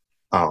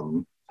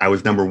 I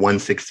was number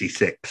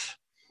 166.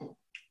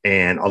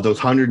 And of those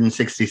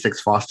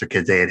 166 foster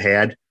kids they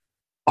had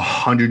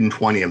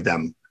 120 of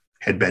them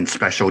had been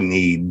special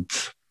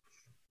needs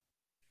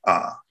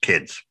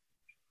kids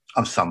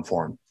of some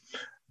form.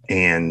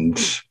 And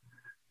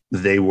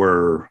they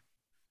were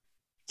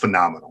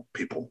phenomenal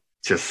people.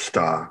 Just,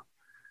 I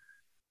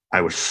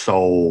was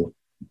so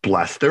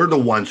blessed. They're the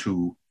ones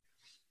who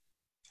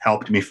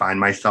helped me find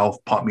myself,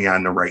 put me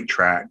on the right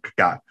track,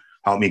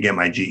 helped me get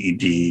my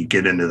GED,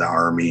 get into the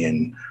Army.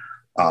 And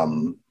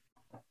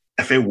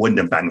if it wouldn't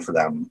have been for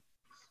them,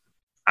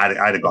 I'd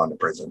have gone to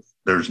prison.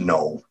 There's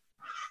no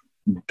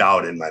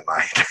doubt in my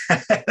mind.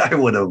 I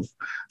would have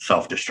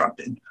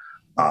self-destructed.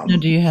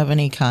 Do you have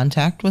any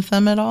contact with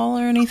them at all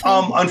or anything?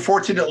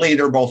 Unfortunately,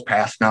 they're both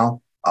passed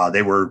now.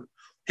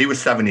 He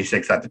was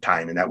 76 at the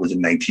time, and that was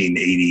in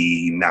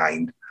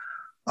 1989.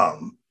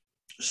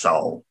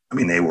 So, I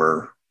mean, they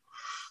were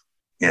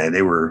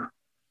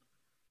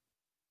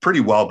pretty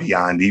well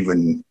beyond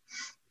even,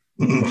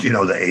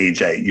 the age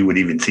that you would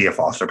even see a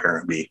foster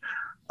parent be.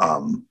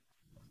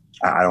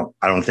 I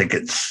don't think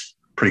it's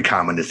pretty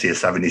common to see a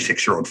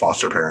 76-year-old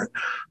foster parent.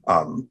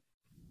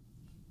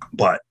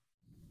 But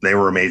they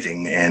were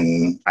amazing,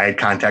 and I had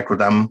contact with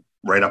them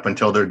right up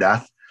until their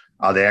death.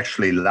 They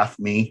actually left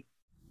me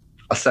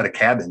a set of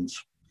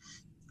cabins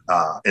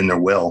in their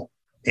will,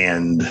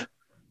 and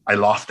I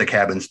lost the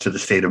cabins to the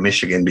state of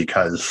Michigan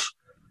because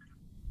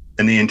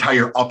in the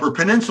entire Upper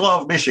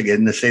Peninsula of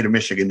Michigan, the state of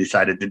Michigan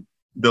decided to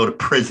build a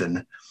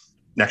prison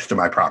next to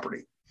my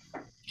property,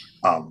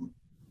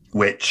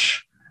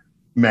 which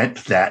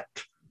meant that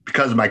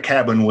because my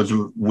cabin was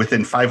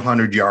within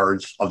 500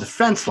 yards of the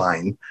fence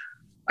line,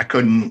 I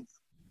couldn't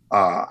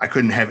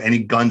have any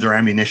guns or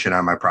ammunition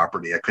on my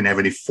property. I couldn't have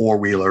any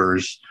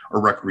four-wheelers or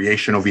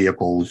recreational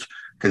vehicles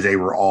because they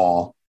were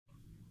all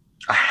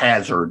a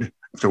hazard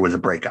if there was a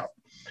breakout.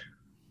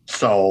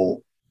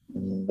 So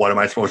what am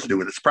I supposed to do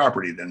with this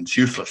property? Then it's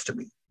useless to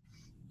me.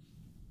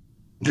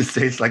 The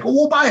state's like, well,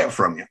 we'll buy it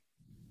from you.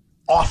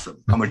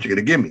 Awesome. How much are you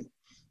going to give me?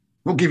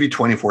 We'll give you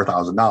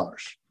 $24,000.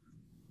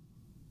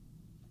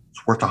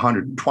 It's worth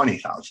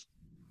 $120,000.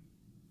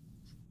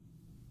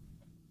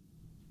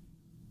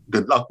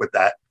 Good luck with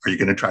that. Are you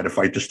going to try to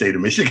fight the state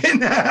of Michigan?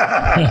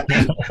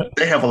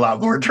 They have a lot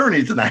more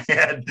attorneys than I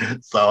had.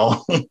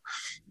 So,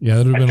 yeah,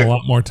 there'd have been a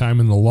lot more time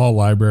in the law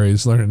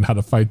libraries learning how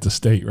to fight the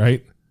state,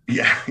 right?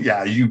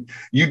 Yeah. You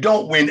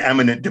don't win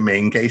eminent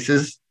domain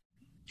cases.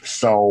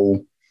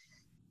 So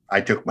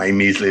I took my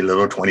measly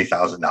little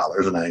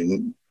 $20,000 and I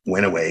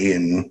went away,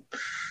 and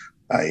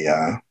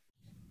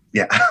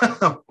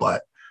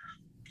but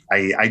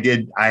I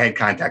had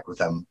contact with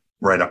them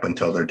right up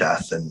until their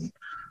death, and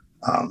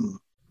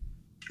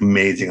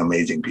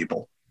amazing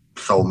people.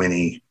 So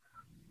many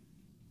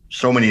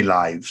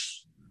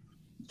lives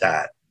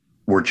that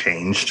were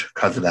changed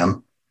because of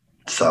them.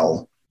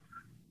 So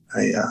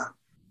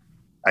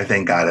I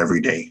thank God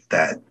every day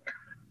that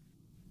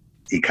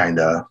he kind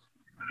of,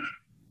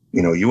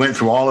 you went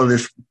through all of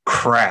this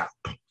crap.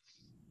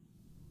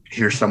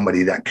 Here's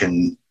somebody that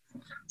can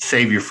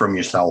save you from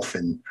yourself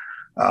and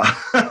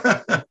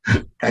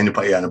kind of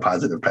put you on a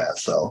positive path.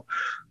 So,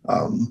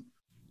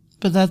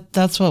 but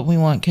that's what we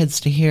want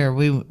kids to hear.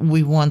 We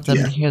want them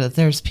to hear that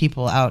there's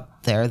people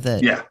out there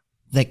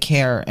that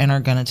care and are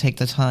going to take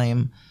the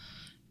time,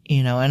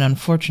 and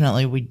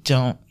unfortunately we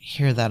don't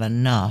hear that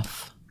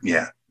enough.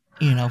 Yeah.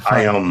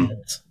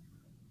 Kids.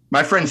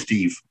 My friend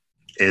Steve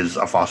is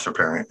a foster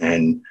parent,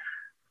 and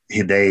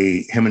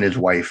him and his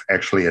wife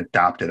actually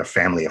adopted a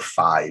family of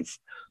 5.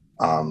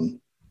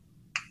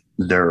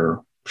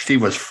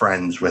 Steve was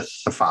friends with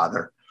the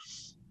father.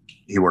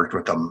 He worked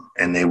with them,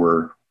 and they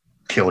were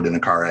killed in a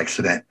car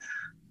accident,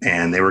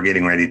 and they were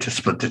getting ready to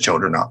split the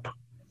children up.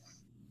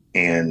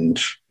 And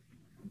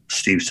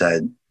Steve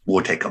said,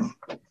 we'll take them.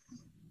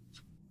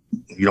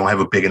 You don't have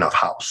a big enough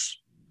house.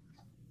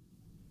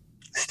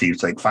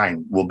 Steve's like,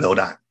 fine, we'll build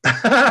on.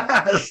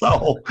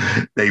 So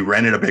they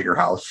rented a bigger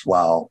house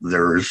while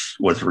theirs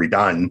was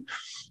redone,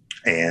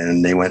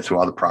 and they went through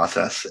all the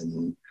process,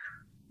 and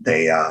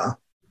they,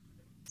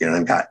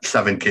 they've got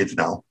 7 kids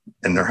now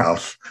in their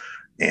house.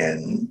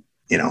 And,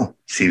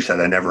 Steve said,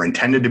 I never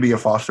intended to be a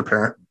foster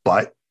parent,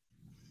 but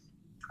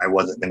I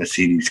wasn't going to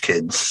see these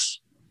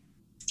kids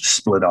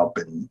split up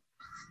and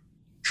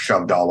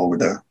shoved all over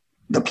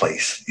the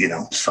place,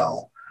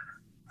 So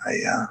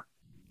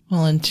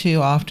well, and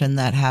too often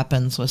that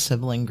happens with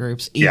sibling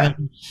groups.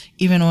 Even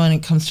when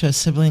it comes to a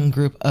sibling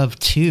group of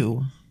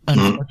 2,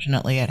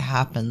 unfortunately, it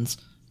happens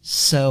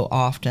so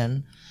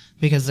often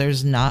because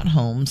there's not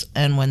homes.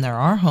 And when there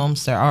are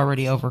homes, they're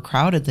already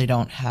overcrowded. They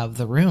don't have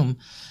the room.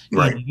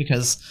 Right.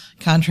 Because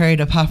contrary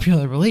to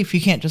popular belief,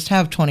 you can't just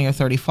have 20 or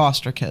 30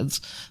 foster kids.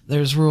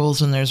 There's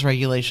rules and there's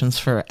regulations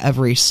for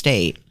every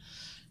state.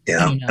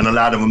 Yeah. And a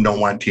lot of them don't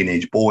want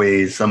teenage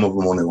boys. Some of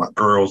them only want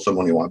girls. Some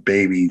only want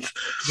babies.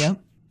 Yep.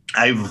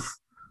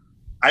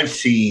 I've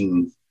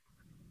seen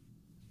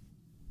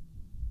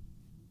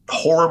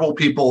horrible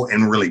people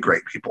and really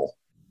great people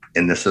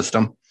in the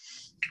system.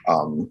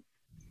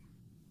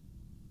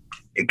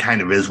 It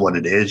kind of is what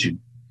it is. You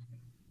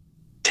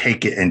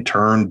take it in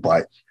turn,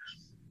 but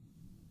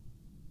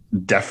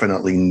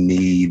definitely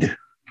need,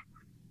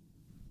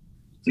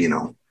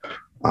 I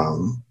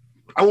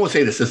won't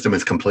say the system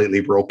is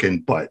completely broken,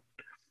 but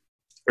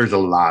there's a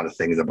lot of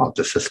things about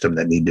the system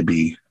that need to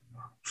be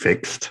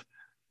fixed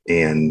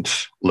and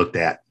looked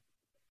at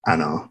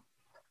on a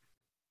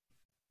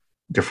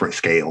different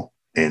scale.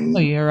 And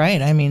you're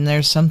right. I mean,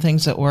 there's some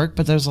things that work,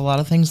 but there's a lot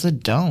of things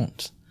that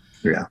don't.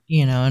 Yeah.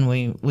 And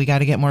we got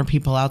to get more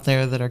people out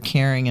there that are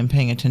caring and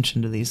paying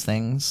attention to these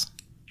things.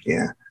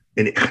 Yeah.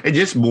 And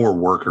just more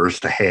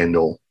workers to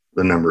handle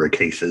the number of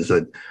cases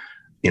that,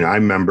 I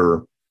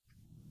remember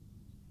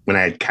when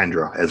I had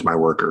Kendra as my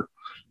worker,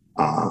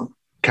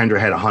 Kendra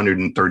had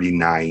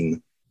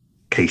 139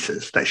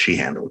 cases that she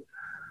handled.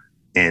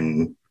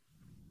 And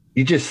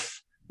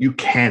you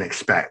can't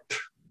expect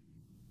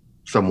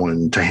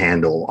someone to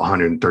handle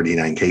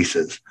 139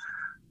 cases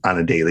on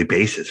a daily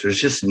basis. There's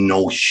just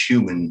no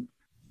human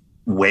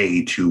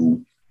way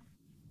to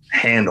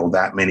handle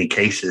that many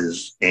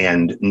cases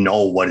and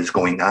know what is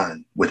going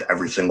on with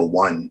every single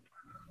one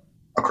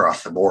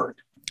across the board.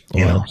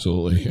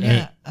 Absolutely.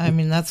 Yeah. I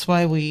mean, that's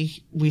why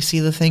we see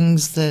the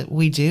things that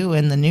we do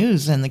in the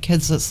news and the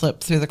kids that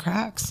slip through the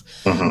cracks.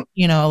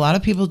 Mm-hmm. A lot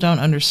of people don't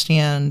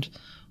understand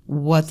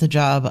what the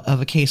job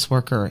of a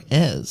caseworker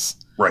is.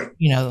 Right.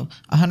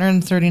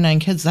 139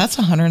 kids, that's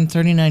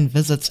 139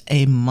 visits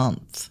a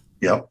month.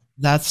 Yep.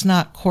 That's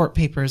not court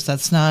papers.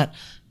 That's not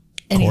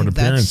court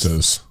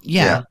appearances.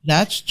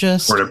 That's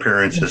just court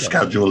appearances,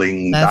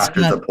 scheduling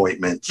doctor's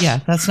appointments. Yeah,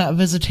 that's not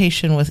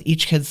visitation with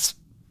each kid's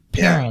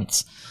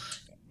parents.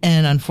 Yeah.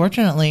 And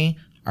unfortunately,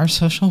 our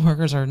social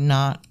workers are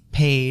not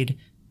paid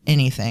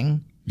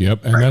anything.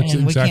 Yep, and that's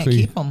and exactly we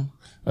can't keep them.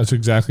 That's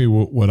exactly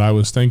what I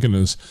was thinking.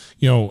 Is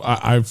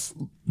I've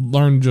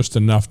learned just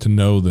enough to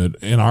know that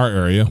in our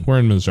area, we're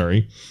in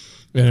Missouri,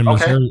 and in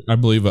Missouri, I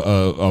believe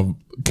a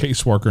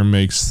caseworker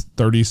makes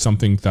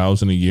 30-something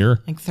thousand a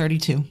year, like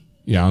 32.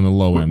 Yeah, on the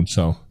low end.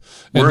 So,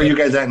 where are you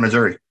guys at in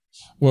Missouri?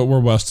 Well, we're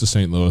west of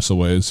St. Louis a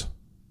ways.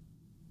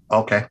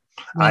 Okay,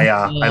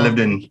 I lived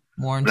in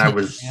when I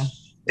was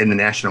in the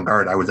National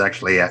Guard. I was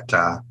actually at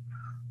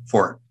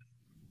Fort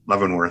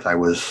Leavenworth. I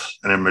was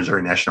in the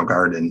Missouri National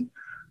Guard, and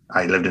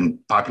I lived in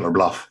Poplar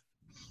Bluff,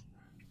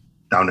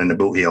 down in the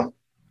Boot Heel.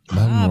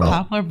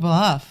 Poplar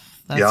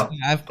Bluff.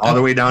 That's all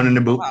the way down in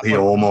the Boot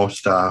Heel,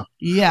 almost.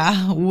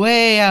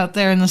 Way out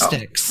there in the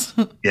sticks.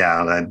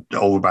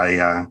 Over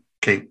by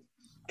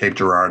Cape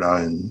Girardeau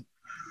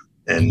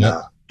and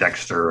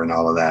Dexter and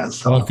all of that.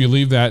 So. Well, if you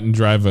leave that and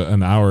drive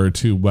an hour or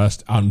two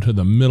west out into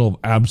the middle of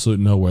absolute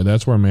nowhere,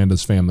 that's where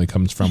Amanda's family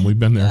comes from. We've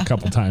been there a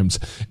couple times,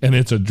 and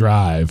it's a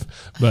drive.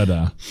 But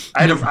I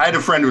had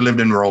a friend who lived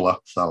in Rolla,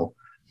 so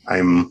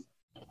I'm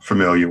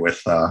familiar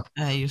with.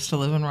 I used to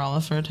live in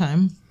Rolla for a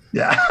time.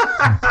 Yeah,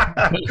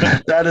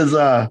 that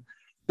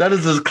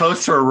is as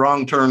close to a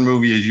wrong turn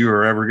movie as you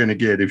are ever going to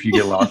get if you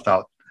get lost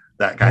out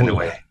that kind of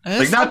way.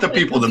 Like not the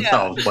people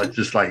themselves, but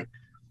just like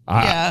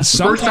the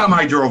first time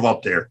I drove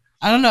up there.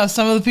 I don't know.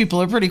 Some of the people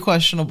are pretty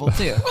questionable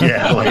too.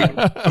 Like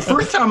the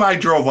first time I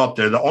drove up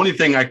there, the only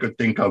thing I could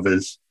think of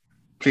is,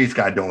 please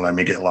God, don't let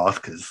me get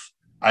lost, because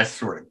I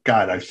swear to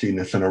God, I've seen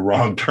this in a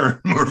wrong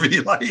turn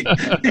movie. Like,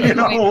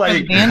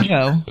 like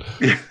Banjo.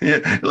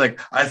 Like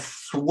I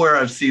swear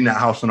I've seen that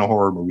house in a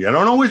horror movie. I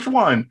don't know which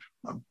one.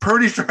 I'm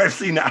pretty sure I've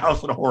seen that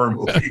house in a horror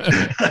movie.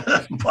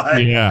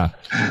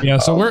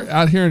 But, So we're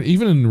out here,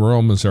 even in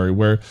rural Missouri,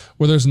 where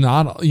there's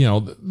not,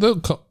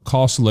 the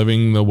cost of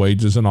living, the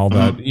wages, and all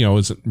that,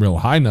 isn't real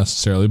high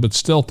necessarily, but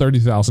still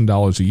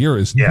 $30,000 a year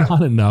is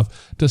not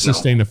enough to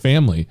sustain a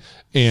family.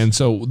 And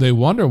so they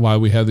wonder why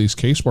we have these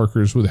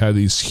caseworkers who have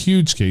these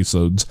huge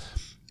caseloads.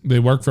 They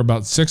work for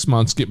about 6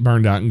 months, get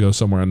burned out, and go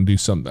somewhere and do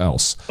something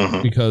else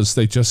because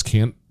they just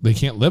can't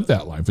live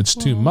that life. It's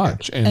too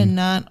much. And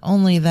not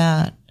only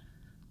that,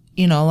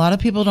 a lot of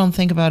people don't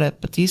think about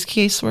it, but these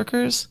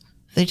caseworkers,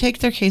 they take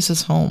their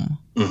cases home.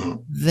 Mm-hmm.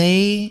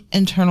 They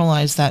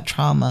internalize that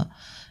trauma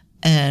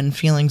and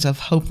feelings of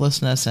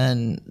hopelessness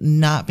and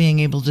not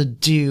being able to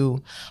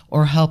do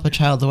or help a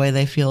child the way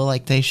they feel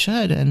like they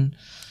should. And,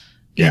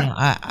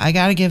 I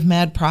got to give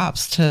mad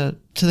props to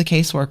the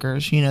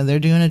caseworkers. They're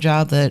doing a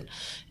job that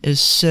is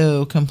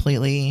so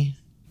completely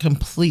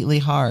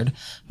hard,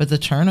 but the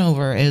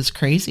turnover is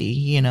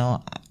crazy, And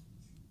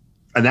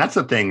that's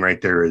the thing right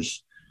there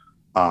is,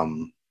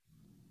 the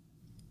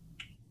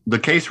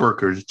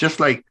caseworkers, just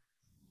like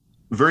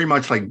very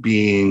much like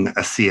being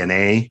a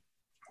CNA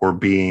or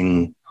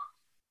being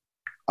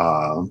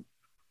a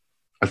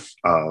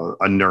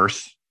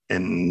nurse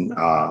in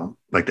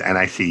like the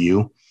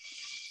NICU,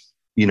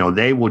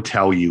 they will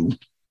tell you,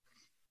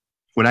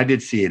 when I did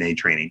CNA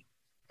training,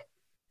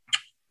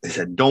 they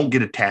said, don't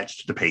get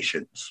attached to the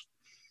patients.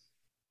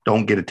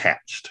 Don't get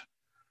attached.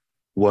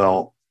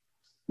 Well,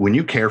 when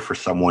you care for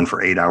someone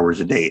for 8 hours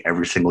a day,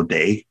 every single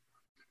day,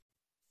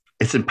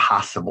 it's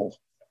impossible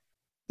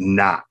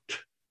not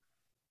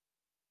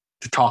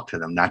to talk to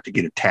them, not to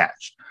get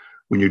attached.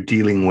 When you're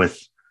dealing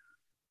with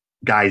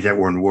guys that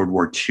were in World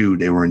War II,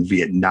 they were in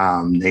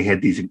Vietnam, they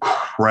had these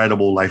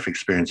incredible life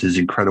experiences,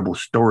 incredible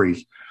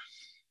stories.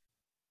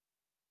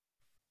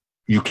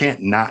 You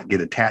can't not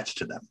get attached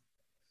to them.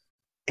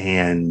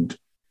 And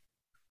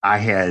I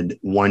had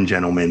one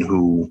gentleman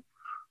who,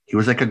 he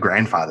was like a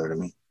grandfather to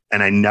me,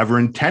 and I never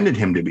intended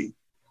him to be.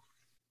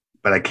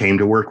 But I came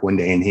to work one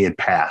day and he had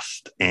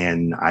passed,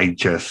 and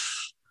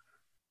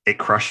it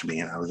crushed me.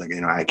 And I was like,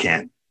 I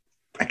can't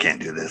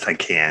do this. I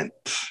can't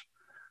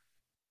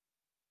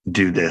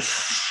do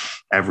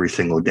this every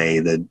single day.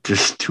 That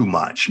just too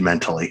much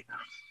mentally.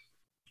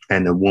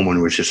 And the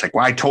woman was just like,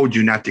 well, I told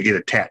you not to get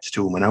attached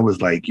to him. And I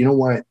was like, you know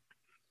what?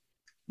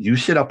 You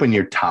sit up in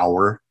your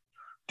tower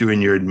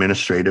doing your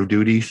administrative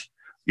duties.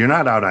 You're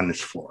not out on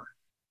this floor.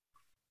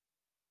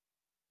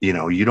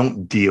 You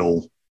don't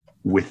deal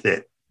with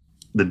it,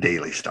 the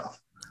daily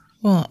stuff.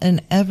 Well,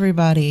 and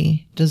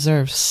everybody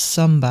deserves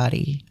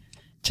somebody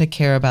to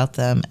care about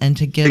them and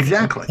to give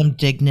them some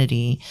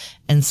dignity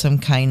and some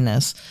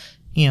kindness.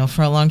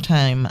 For a long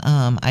time,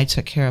 I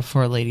took care of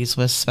 4 ladies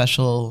with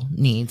special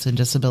needs and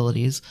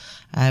disabilities.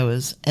 I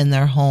was in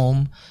their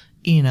home,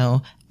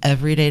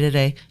 every day to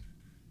day.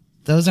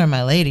 Those are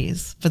my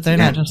ladies, but they're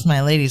not just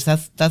my ladies.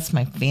 That's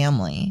my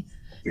family,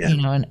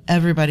 and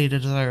everybody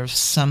deserves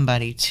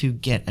somebody to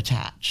get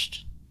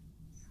attached.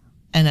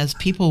 And as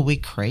people, we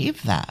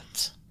crave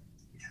that.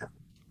 Yeah.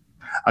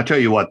 I'll tell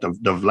you what,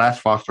 the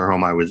last foster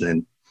home I was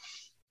in,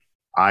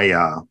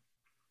 I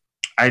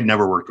had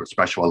never worked with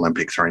Special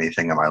Olympics or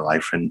anything in my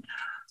life. And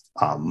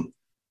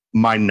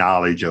my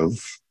knowledge of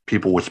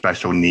people with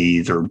special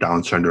needs or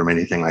Down syndrome,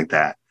 anything like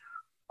that,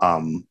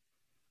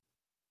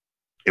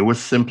 it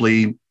was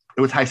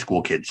high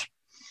school kids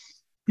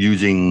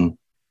using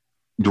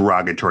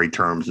derogatory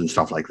terms and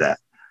stuff like that.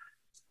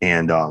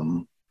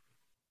 And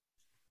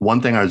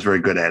one thing I was very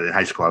good at in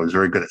high school, I was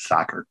very good at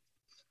soccer.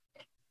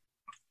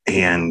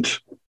 And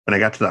when I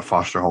got to that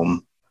foster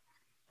home,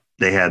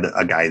 they had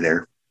a guy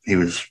there. He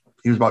was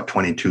about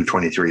 22,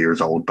 23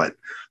 years old, but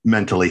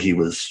mentally he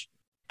was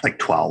like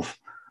 12.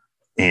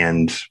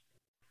 And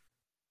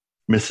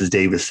Mrs.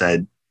 Davis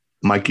said,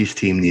 Mikey's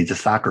team needs a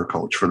soccer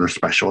coach for their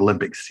Special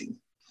Olympics team.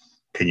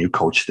 Can you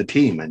coach the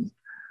team? And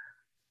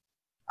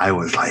I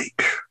was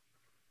like,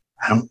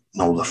 I don't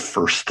know the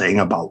first thing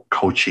about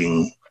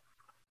coaching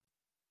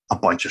a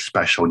bunch of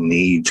special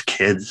needs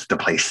kids to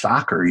play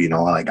soccer.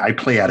 I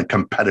play at a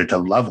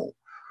competitive level.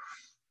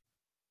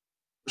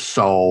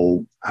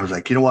 So I was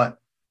like, you know what?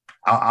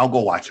 I'll go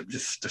watch them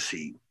just to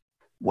see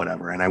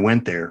whatever. And I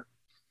went there,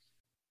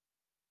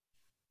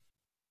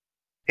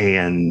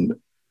 and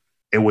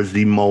it was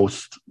the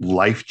most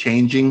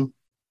life-changing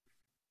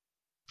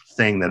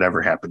thing that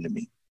ever happened to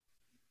me.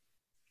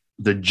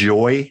 The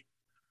joy,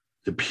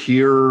 the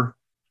pure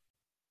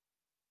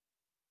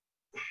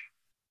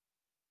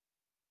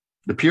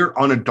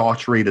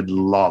unadulterated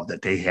love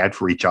that they had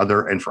for each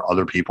other and for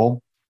other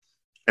people,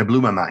 it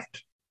blew my mind.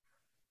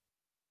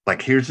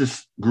 Like, here's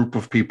this group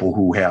of people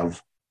who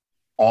have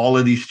all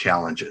of these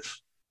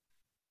challenges,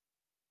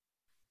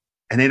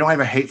 and they don't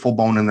have a hateful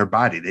bone in their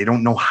body. They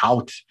don't know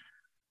how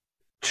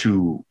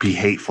to be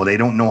hateful. They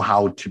don't know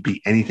how to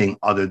be anything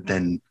other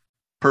than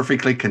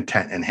perfectly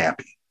content and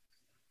happy.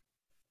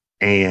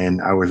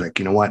 And I was like,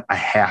 you know what? I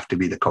have to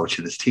be the coach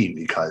of this team,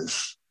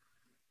 because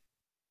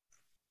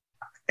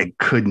I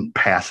couldn't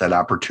pass that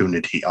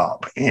opportunity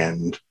up.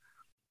 And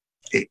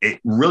it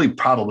really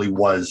probably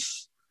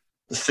was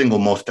the single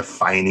most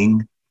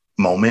defining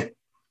moment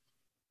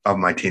of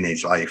my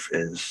teenage life,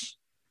 is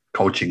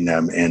coaching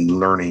them and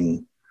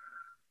learning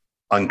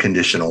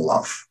unconditional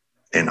love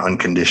and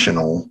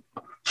unconditional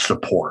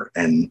support,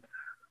 and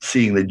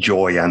seeing the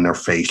joy on their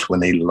face when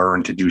they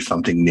learn to do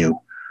something new.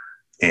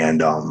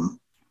 And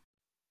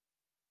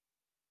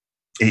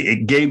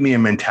it gave me a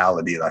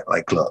mentality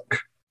like, look,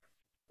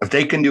 if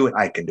they can do it,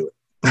 I can do it.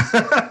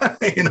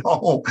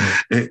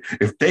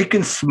 If they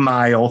can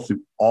smile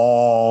through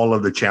all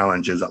of the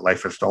challenges that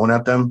life has thrown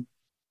at them,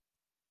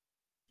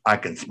 I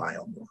can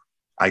smile more.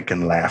 I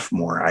can laugh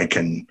more. I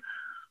can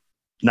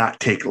not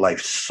take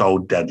life so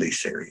deadly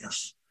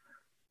serious.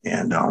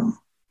 And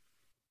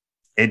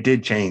it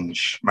did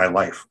change my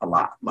life a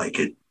lot.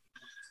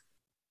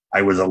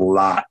 I was a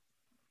lot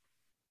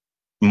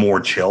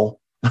more chill,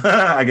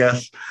 I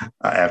guess,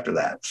 after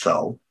that.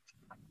 So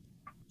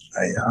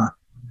I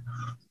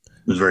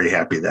was very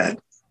happy that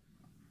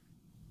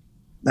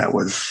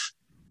was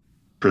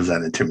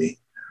presented to me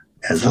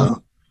as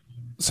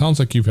Sounds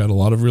like you've had a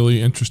lot of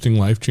really interesting,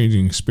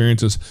 life-changing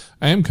experiences.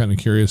 I am kind of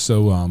curious.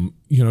 So,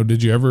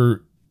 did you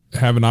ever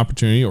have an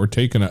opportunity or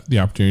taken the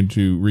opportunity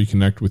to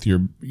reconnect with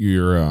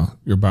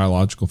your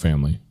biological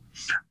family?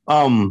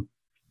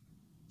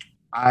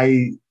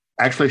 I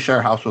actually share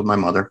a house with my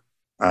mother.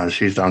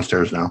 She's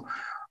downstairs now.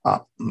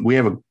 We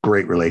have a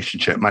great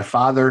relationship. My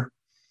father,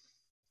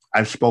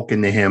 I've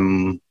spoken to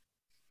him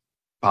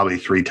probably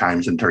 3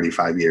 times in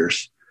 35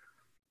 years.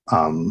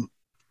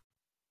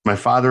 My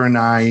father and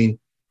I,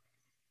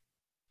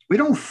 we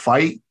don't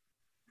fight.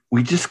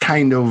 We just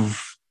kind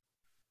of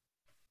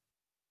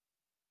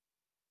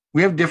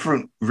we have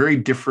very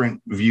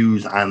different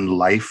views on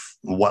life,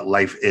 what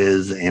life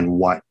is, and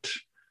what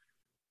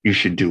you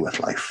should do with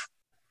life.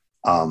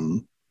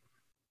 The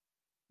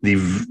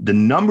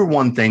number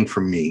one thing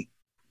for me,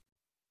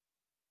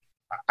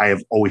 I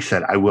have always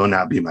said, I will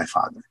not be my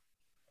father.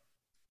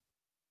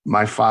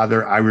 My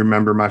father, I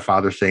remember my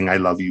father saying, I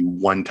love you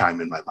one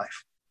time in my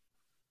life.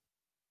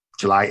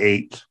 July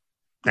 8th,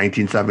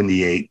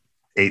 1978,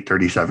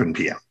 8:37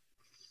 p.m.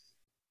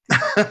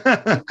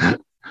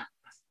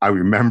 I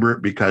remember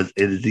it because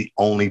it is the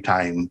only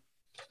time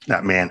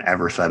that man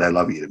ever said, I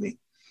love you to me.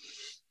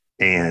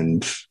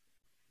 And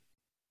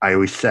I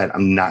always said,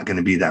 I'm not going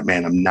to be that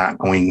man. I'm not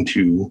going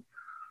to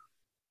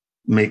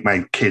make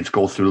my kids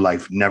go through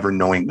life never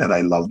knowing that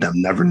I love them,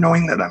 never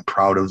knowing that I'm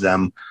proud of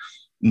them,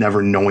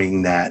 never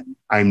knowing that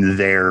I'm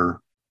there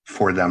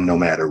for them no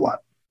matter what.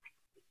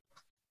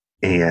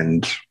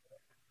 And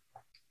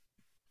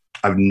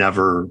I've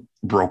never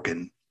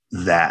broken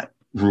that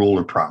rule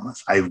or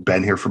promise. I've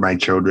been here for my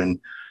children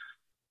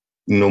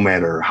no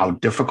matter how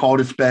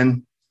difficult it's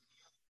been,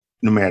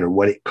 no matter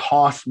what it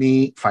cost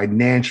me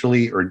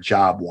financially or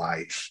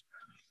job-wise.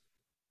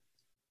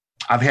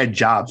 I've had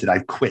jobs that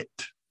I've quit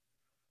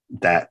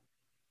that,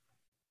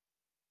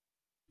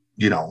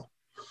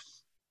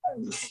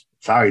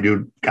 sorry,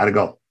 dude, gotta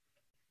go.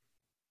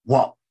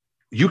 Well,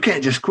 you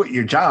can't just quit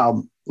your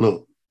job.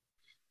 Look,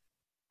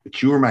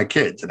 but you are my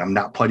kids, and I'm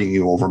not putting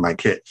you over my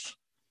kids.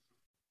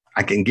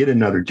 I can get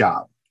another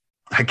job.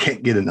 I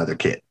can't get another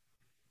kid.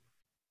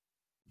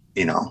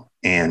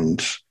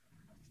 And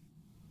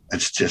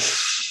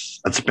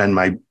it's been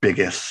my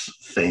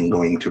biggest thing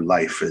going through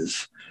life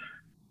is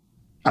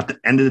at the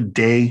end of the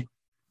day,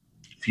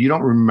 if you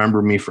don't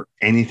remember me for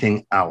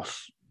anything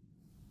else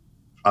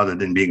other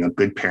than being a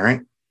good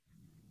parent,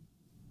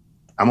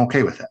 I'm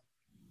okay with that.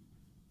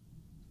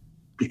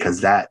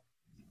 Because that's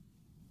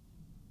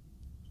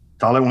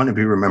all I want to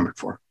be remembered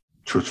for,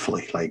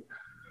 truthfully. Like,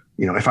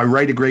 if I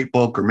write a great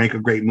book or make a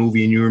great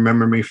movie and you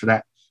remember me for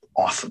that,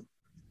 awesome.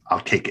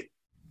 I'll take it.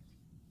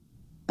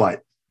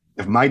 But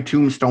if my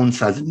tombstone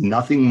says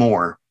nothing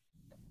more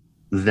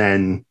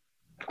than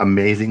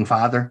amazing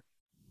father,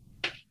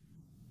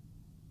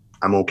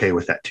 I'm okay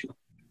with that too,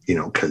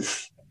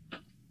 because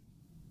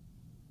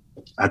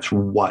that's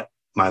what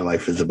my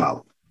life is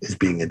about, is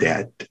being a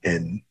dad.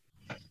 And,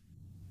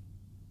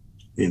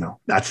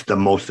 that's the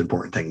most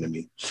important thing to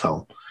me.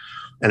 So,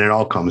 and it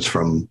all comes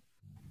from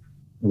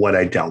what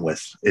I dealt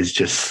with is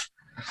just,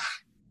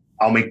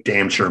 I'll make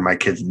damn sure my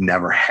kids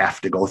never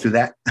have to go through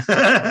that.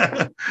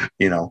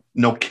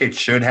 No kid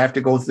should have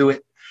to go through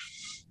it,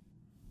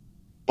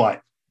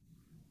 but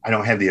I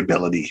don't have the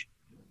ability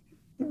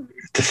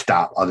to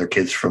stop other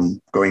kids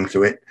from going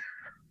through it,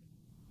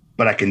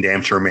 but I can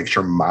damn sure make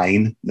sure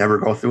mine never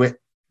go through it.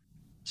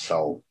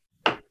 So,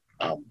 sorry,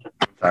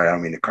 I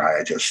don't mean to cry.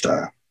 I just,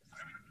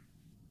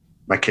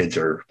 my kids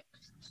they're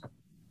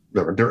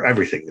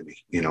everything to me,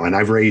 and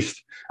I've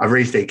raised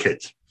 8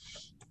 kids,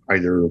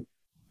 either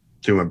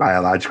through my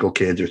biological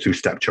kids or through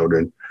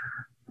stepchildren.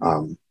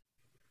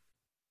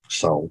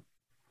 So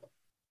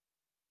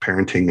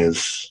parenting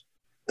it's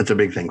a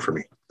big thing for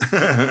me.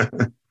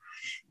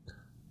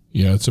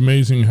 Yeah, it's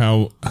amazing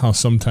how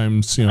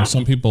sometimes,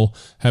 some people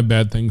have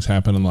bad things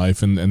happen in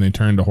life and they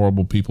turn to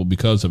horrible people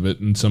because of it.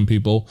 And some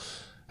people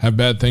have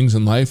bad things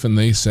in life and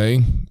they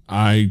say,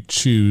 I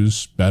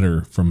choose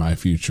better for my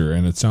future.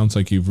 And it sounds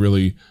like you've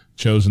really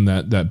chosen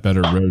that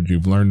better road.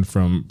 You've learned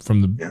from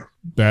the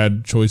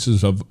bad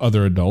choices of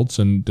other adults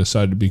and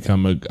decided to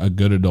become a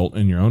good adult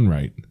in your own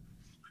right.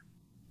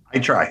 I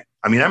try.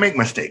 I mean, I make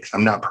mistakes.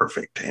 I'm not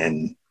perfect.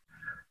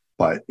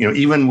 But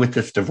even with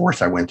this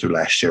divorce I went through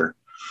last year,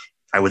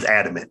 I was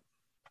adamant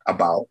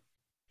about,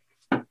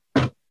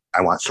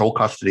 I want sole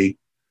custody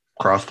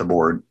across the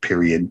board,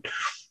 period.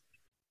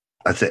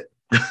 That's it.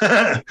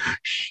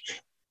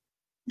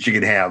 She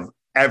can have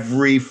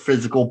every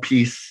physical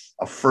piece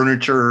of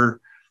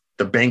furniture,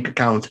 the bank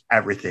accounts,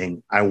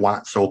 everything. I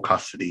want sole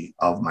custody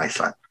of my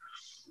son.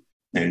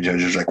 And the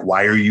judge is like,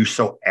 why are you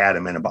so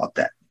adamant about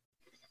that?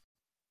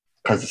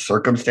 Because the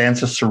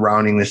circumstances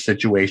surrounding this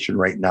situation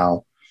right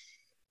now,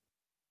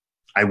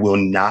 I will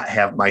not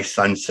have my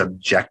son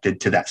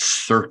subjected to that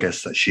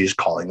circus that she's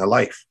calling a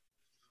life.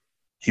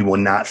 He will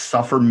not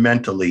suffer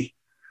mentally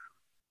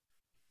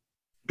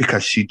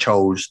because she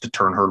chose to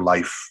turn her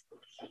life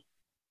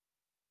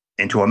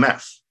into a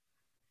mess.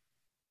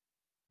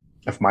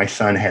 If my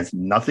son has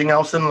nothing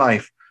else in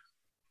life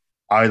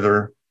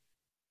other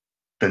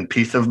than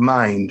peace of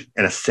mind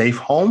and a safe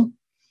home,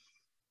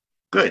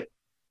 good.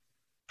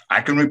 I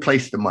can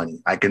replace the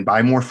money. I can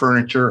buy more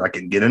furniture. I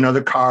can get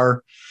another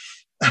car.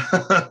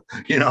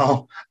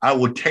 I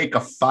would take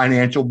a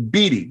financial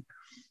beating.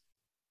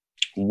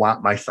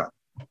 Want my son.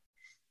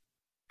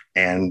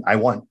 And I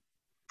won.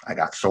 I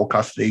got sole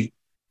custody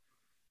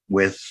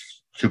with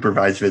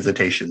supervised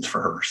visitations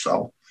for her.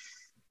 So,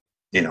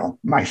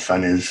 my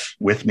son is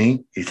with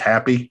me. He's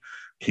happy.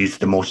 He's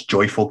the most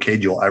joyful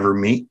kid you'll ever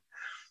meet.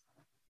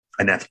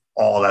 And that's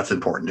all that's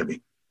important to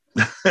me.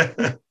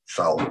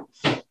 So.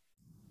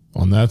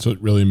 Well, and that's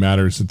what really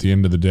matters at the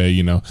end of the day.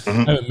 You know,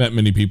 Mm-hmm. I haven't met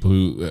many people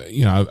who,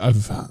 you know,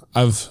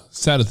 I've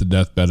sat at the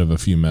deathbed of a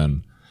few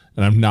men,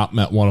 and I've not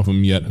met one of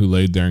them yet who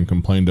laid there and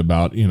complained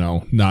about, you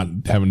know, not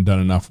having done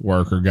enough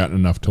work or gotten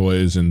enough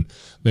toys, and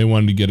they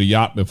wanted to get a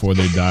yacht before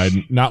they died.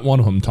 Not one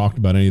of them talked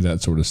about any of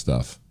that sort of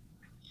stuff.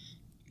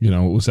 You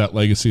know, it was that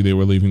legacy they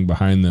were leaving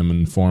behind them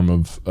in form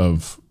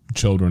of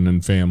children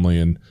and family,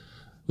 and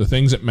the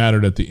things that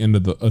mattered at the end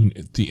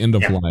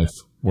of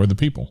life were the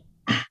people.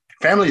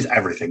 Family is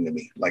everything to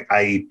me. Like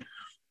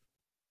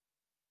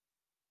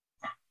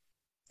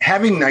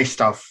having nice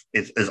stuff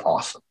is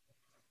awesome.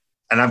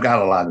 And I've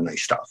got a lot of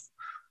nice stuff,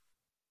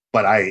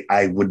 but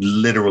I would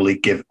literally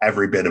give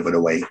every bit of it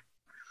away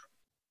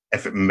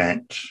if it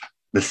meant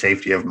the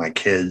safety of my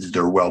kids,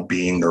 their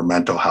well-being, their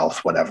mental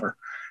health, whatever.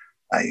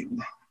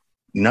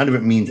 None of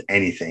it means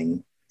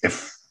anything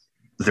if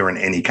they're in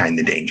any kind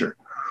of danger.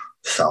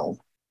 So,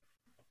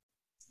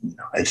 you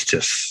know, it's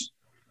just,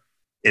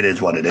 it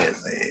is what it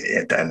is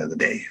at the end of the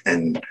day.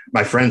 And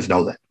my friends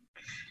know that.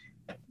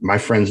 My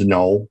friends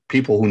know,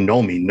 people who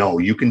know me know,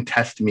 you can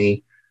test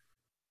me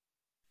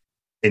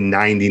in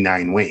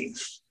 99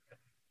 ways.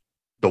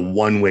 The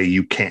one way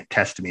you can't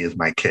test me is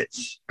my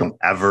kids. Don't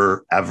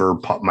ever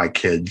put my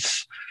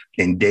kids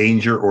in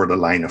danger or the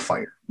line of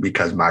fire,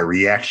 because my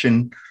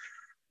reaction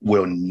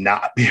will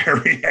not be a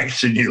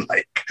reaction you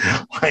like.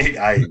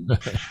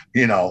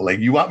 You know, like,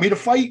 you want me to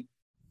fight?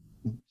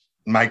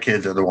 My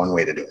kids are the one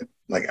way to do it.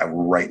 Like,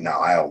 right now,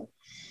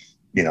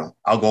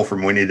 I'll go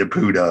from Winnie the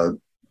Pooh to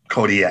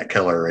Kodiak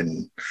Killer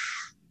and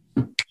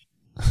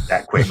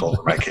that quick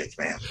over my kids,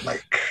 man.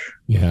 Like,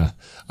 yeah.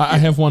 I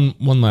have one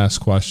last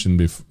question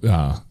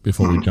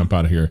before we jump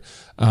out of here.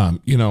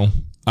 You know,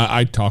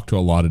 I talk to a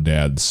lot of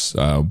dads,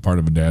 part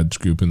of a dad's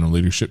group in the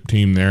leadership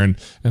team there.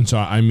 And so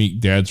I meet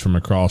dads from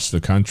across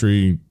the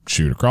country,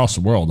 across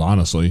the world,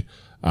 honestly.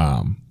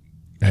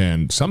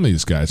 And some of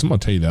these guys, I'm going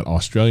to tell you, that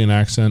Australian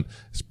accent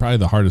is probably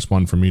the hardest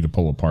one for me to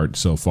pull apart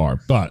so far.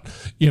 But,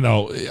 you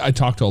know, I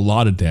talk to a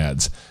lot of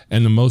dads,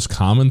 and the most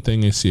common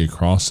thing I see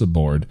across the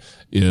board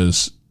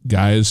is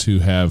guys who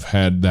have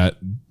had that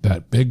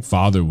big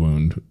father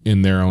wound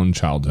in their own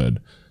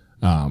childhood.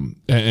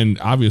 And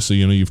obviously,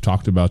 you know, you've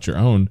talked about your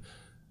own.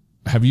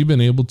 Have you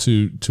been able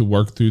to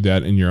work through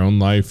that in your own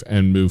life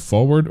and move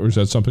forward, or is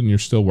that something you're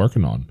still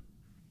working on?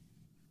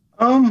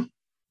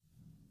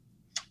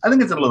 I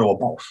think it's a little of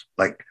both.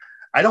 Like,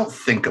 I don't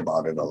think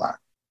about it a lot.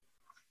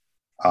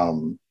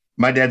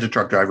 My dad's a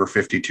truck driver,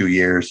 52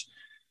 years.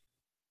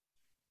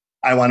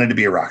 I wanted to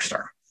be a rock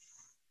star.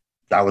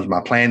 That was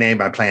my plan A,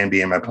 my plan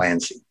B, and my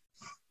plan C.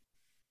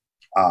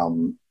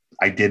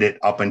 I did it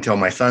up until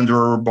my sons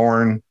were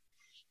born,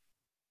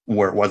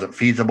 where it wasn't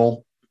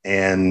feasible.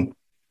 And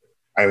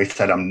I always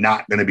said, I'm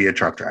not going to be a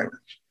truck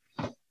driver.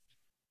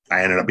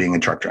 I ended up being a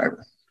truck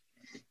driver.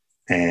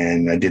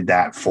 And I did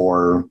that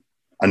for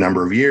a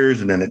number of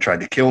years, and then it tried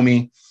to kill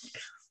me.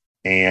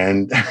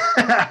 And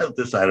I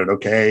decided,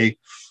 okay,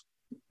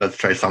 let's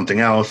try something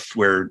else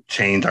where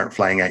chains aren't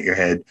flying at your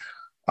head.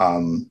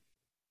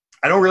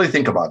 I don't really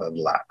think about it a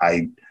lot.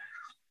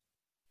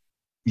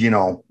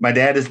 My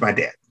dad is my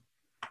dad.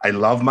 I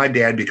love my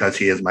dad because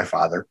he is my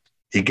father.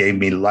 He gave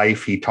me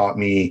life. He taught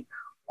me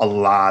a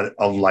lot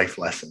of life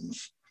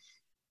lessons.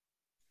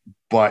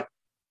 But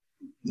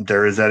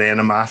there is that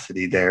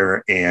animosity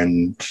there,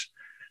 and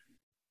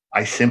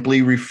I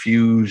simply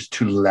refuse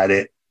to let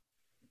it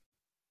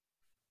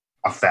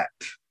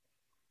affect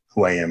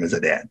who I am as a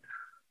dad.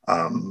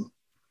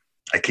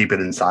 I keep it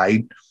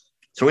inside.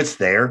 So it's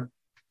there.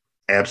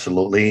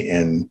 Absolutely.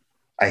 And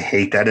I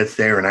hate that it's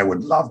there. And I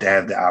would love to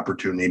have the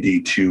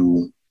opportunity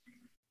to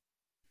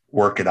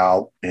work it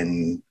out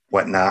and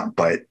whatnot,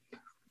 but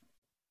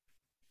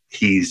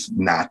he's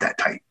not that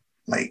type.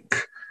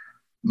 Like,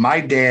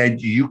 my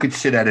dad, you could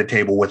sit at a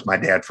table with my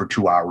dad for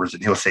 2 hours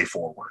and he'll say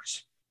 4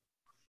 words.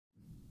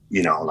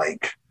 You know,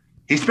 like,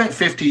 he spent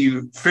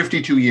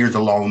 52 years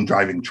alone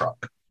driving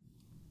truck.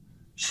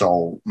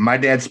 So my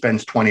dad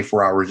spends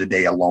 24 hours a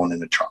day alone in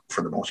the truck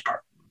for the most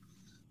part.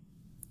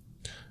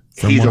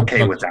 He's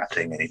okay with that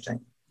saying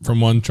anything.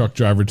 From one truck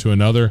driver to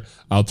another,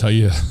 I'll tell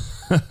you,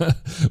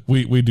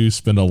 we do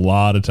spend a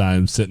lot of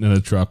time sitting in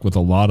a truck with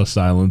a lot of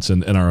silence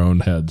in our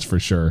own heads, for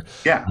sure.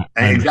 Yeah,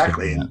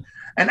 exactly.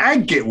 And I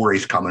get where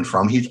he's coming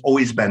from. He's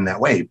always been that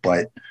way.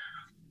 But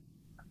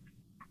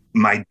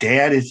my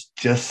dad is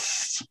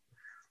just,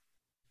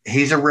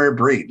 he's a rare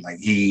breed. Like,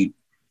 you're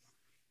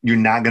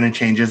not going to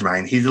change his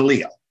mind. He's a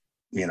Leo,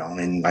 you know,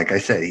 and like I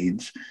said,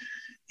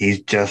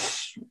 he's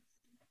just,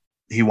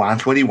 he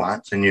wants what he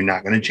wants, and you're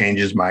not going to change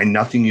his mind.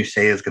 Nothing you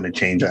say is going to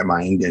change that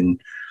mind.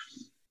 And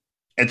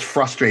it's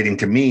frustrating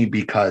to me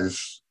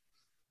because,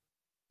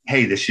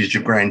 hey, this is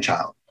your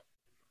grandchild.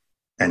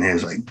 And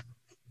he's like,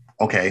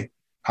 okay,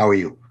 how are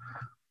you?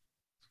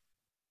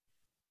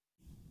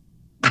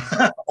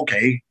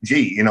 Okay,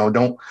 gee, you know,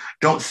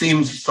 don't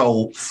seem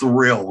so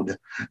thrilled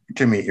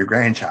to meet your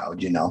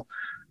grandchild, you know.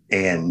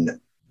 And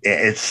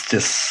it's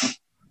just,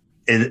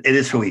 it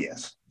is who he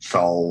is.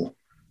 So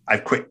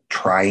I've quit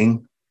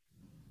trying.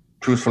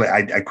 Truthfully,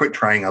 I quit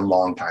trying a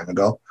long time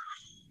ago.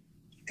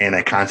 and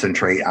I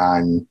concentrate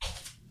on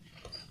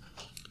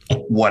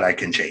what I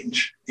can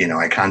change.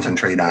 I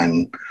concentrate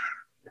on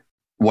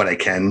what I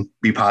can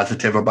be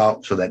positive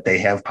about so that they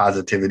have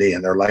positivity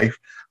in their life.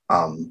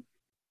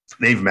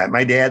 They've met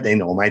my dad. They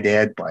know my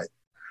dad, but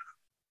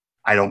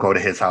I don't go to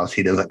his house.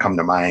 He doesn't come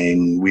to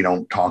mine. We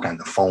don't talk on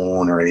the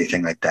phone or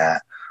anything like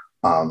that.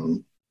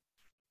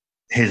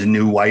 His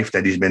new wife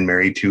that he's been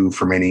married to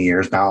for many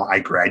years now, I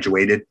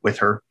graduated with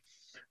her.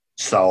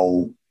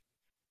 So,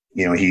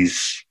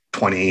 he's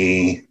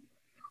 21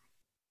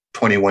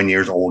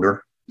 years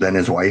older than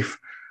his wife.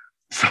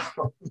 So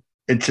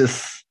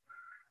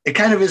it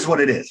kind of is what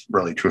it is,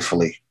 really,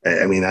 truthfully.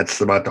 I mean, that's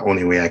about the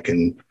only way I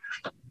can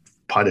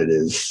put it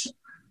is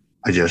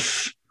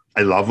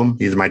I love him.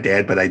 He's my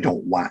dad, but I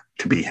don't want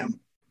to be him.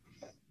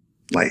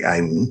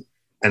 I'm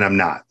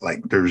not.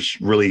 There's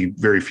really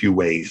very few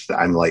ways that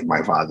I'm like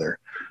my father,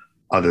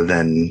 other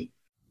than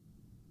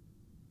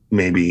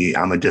maybe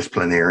I'm a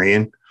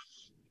disciplinarian,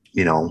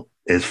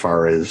 as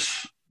far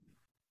as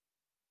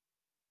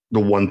the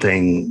one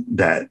thing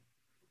that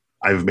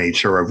I've made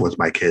sure of with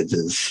my kids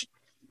is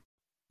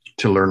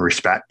to learn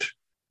respect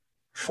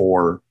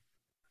for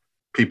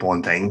people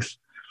and things,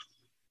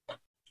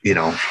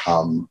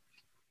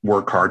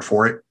 work hard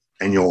for it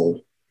and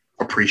you'll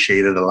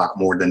appreciate it a lot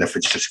more than if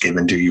it's just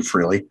given to you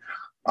freely.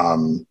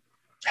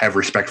 Have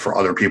respect for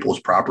other people's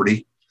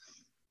property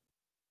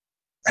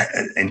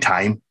and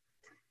time.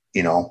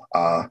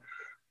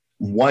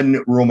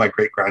 One rule my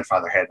great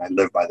grandfather had, and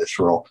I live by this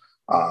rule.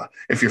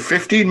 If you're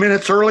 15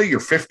 minutes early, you're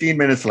 15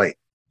 minutes late.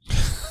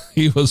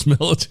 He was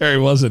military,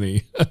 wasn't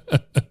he?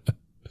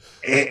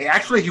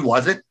 Actually, he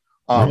wasn't.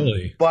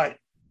 Really? But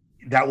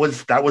that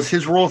was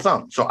his rule of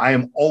thumb. So I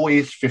am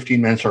always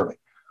 15 minutes early,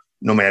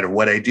 no matter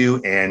what I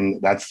do.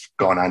 And that's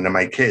gone on to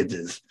my kids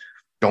is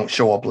don't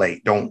show up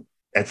late.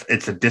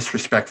 It's a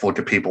disrespectful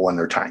to people and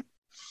their time.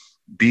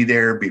 Be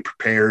there, be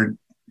prepared,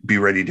 be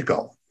ready to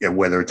go. Yeah,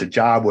 whether it's a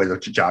job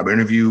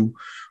interview,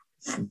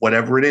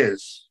 whatever it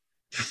is,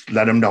 just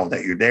let them know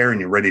that you're there and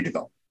you're ready to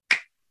go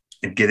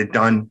and get it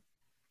done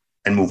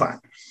and move on.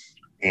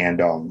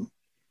 And,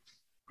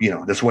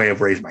 this way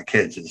I've raised my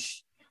kids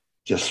is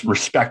just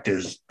respect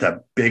is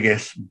the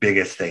biggest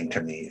thing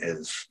to me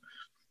is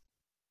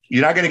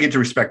you're not going to get to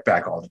respect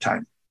back all the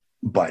time,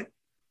 but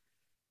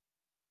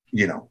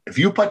if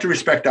you put the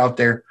respect out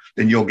there,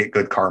 then you'll get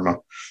good karma.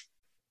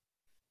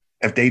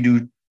 If they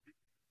do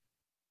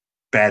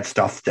bad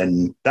stuff,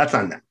 then that's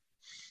on them.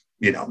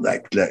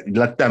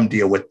 Let them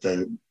deal with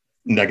the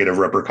negative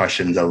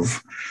repercussions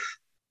of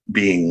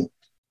being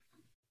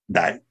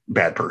that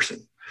bad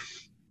person.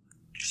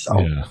 So,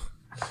 yeah.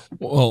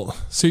 Well,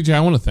 CJ, I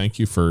want to thank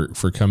you for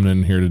coming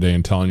in here today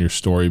and telling your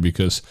story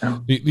because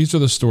these are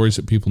the stories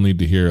that people need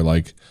to hear.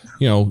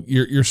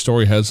 Your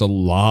story has a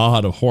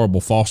lot of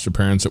horrible foster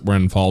parents that were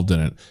involved in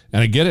it.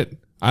 And I get it.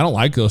 I don't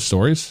like those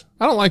stories.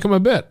 I don't like them a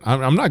bit.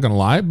 I'm not going to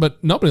lie,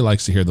 but nobody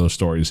likes to hear those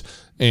stories.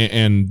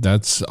 And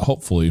that's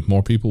hopefully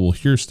more people will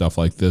hear stuff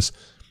like this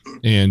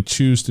and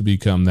choose to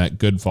become that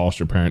good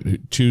foster parent who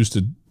choose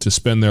to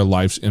spend their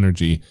life's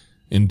energy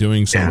in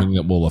doing something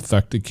that will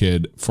affect a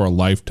kid for a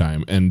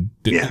lifetime and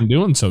in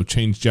doing so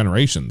change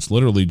generations,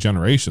 literally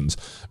generations,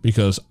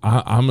 because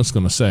I'm just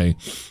going to say,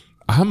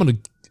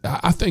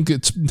 I think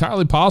it's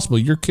entirely possible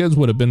your kids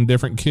would have been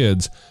different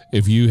kids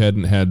if you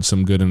hadn't had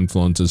some good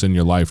influences in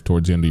your life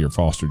towards the end of your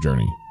foster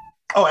journey.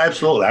 Oh,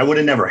 absolutely. I would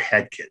have never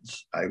had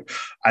kids.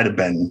 I'd have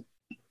been,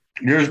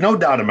 there's no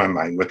doubt in my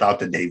mind without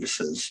the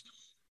Davises,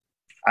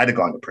 I'd have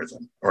gone to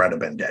prison or I'd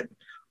have been dead.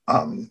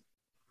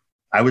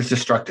 I was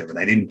destructive and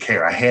I didn't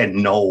care.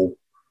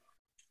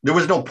 There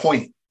was no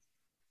point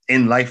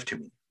in life to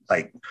me.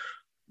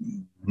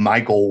 My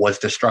goal was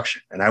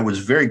destruction and I was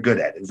very good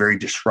at it, very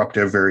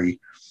disruptive, very,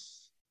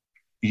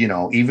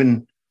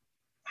 even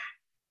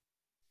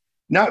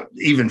not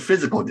even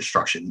physical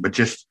destruction, but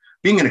just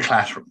being in a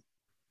classroom.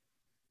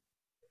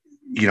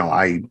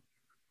 I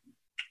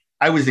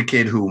was the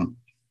kid who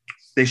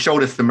they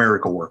showed us the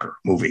Miracle Worker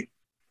movie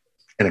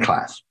in a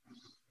class.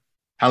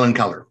 Helen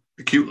Keller,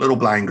 the cute little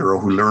blind girl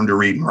who learned to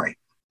read and write.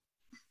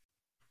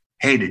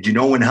 Hey, did you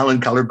know when Helen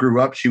Keller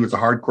grew up, she was a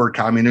hardcore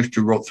communist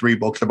who wrote 3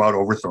 books about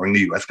overthrowing the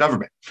U.S.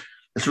 government?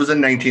 This was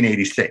in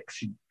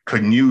 1986. You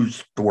couldn't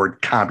use the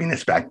word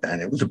communist back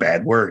then. It was a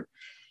bad word.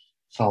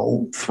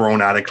 So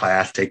thrown out of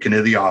class, taken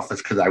to the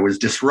office because I was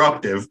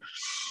disruptive.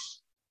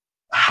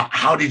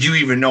 How did you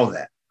even know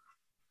that?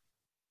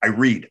 I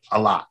read a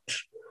lot.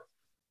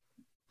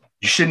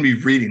 You shouldn't be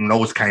reading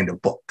those kind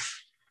of books.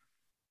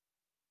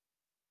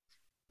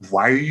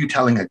 Why are you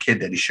telling a kid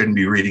that he shouldn't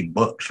be reading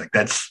books?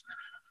 That's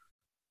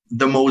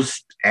the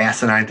most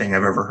asinine thing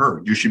I've ever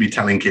heard. You should be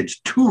telling kids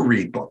to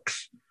read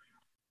books.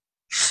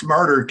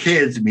 Smarter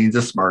kids means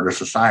a smarter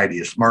society.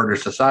 A smarter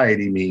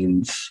society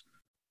means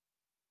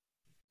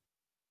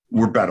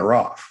we're better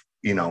off,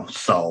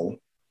 so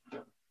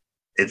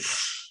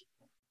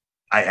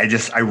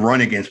I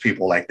run against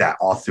people like that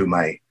all through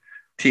my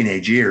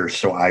teenage years.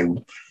 So I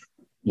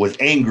was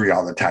angry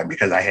all the time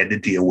because I had to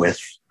deal with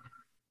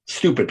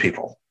stupid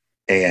people.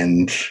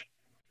 And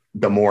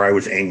the more I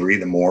was angry,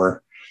 the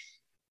more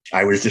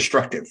I was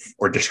destructive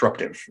or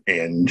disruptive.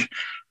 And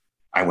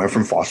I went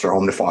from foster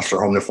home to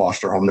foster home to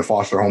foster home to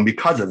foster home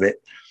because of it.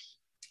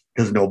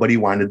 Because nobody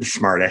wanted the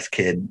smart ass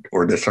kid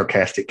or the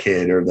sarcastic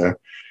kid or the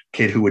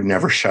kid who would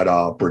never shut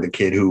up or the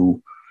kid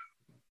who,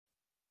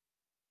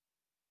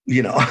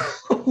 you know,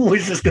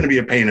 was just going to be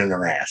a pain in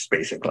their ass,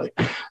 basically.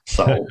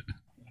 So,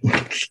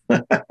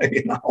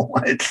 you know,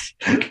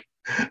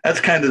 that's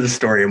kind of the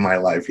story of my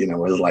life, you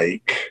know, is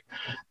like,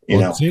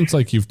 it seems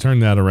like you've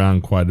turned that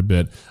around quite a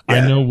bit. Yeah.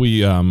 I know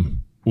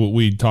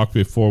we talked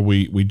before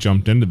we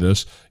jumped into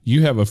this.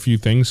 You have a few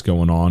things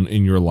going on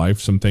in your life,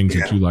 some things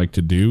that you like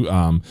to do.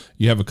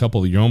 You have a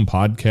couple of your own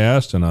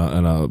podcasts and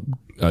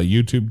a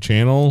YouTube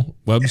channel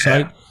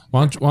website. Yeah.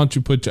 Why don't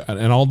you put,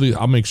 and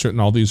I'll make certain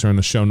all these are in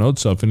the show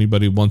notes. So if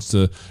anybody wants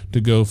to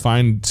go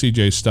find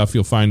CJ's stuff,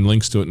 you'll find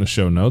links to it in the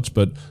show notes.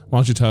 But why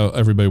don't you tell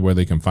everybody where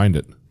they can find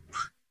it?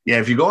 Yeah,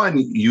 if you go on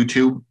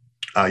YouTube,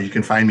 you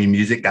can find me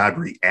Music God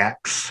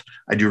Reacts.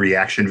 I do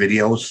reaction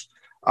videos.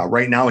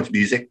 Right now it's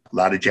music, a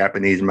lot of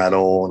Japanese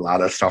metal, a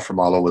lot of stuff from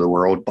all over the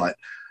world. But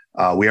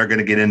we are going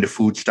to get into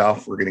food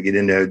stuff. We're going to get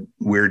into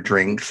weird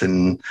drinks.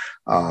 And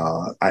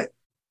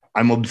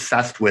I'm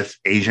obsessed with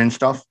Asian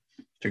stuff.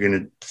 You're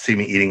going to see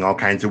me eating all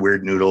kinds of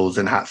weird noodles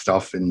and hot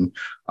stuff and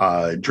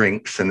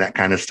drinks and that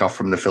kind of stuff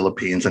from the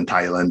Philippines and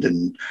Thailand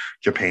and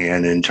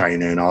Japan and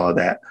China and all of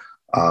that.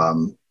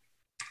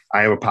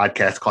 I have a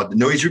podcast called The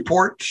Noise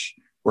Report,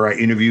 where I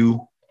interview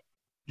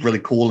really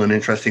cool and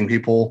interesting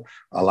people,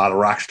 a lot of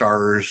rock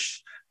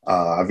stars.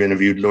 I've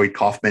interviewed Lloyd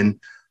Kaufman,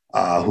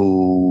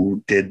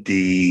 who did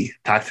the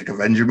Toxic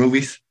Avenger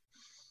movies.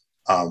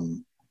 I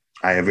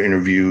have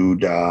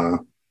interviewed a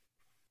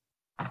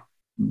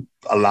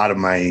lot of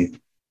my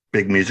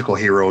big musical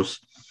heroes.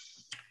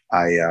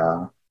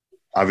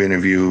 I've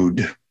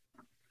interviewed,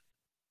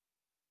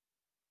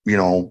 you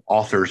know,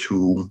 authors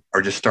who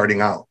are just starting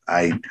out.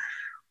 I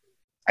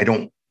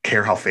don't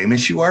care how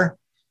famous you are.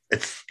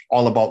 It's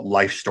all about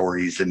life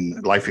stories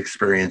and life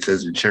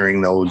experiences and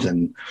sharing those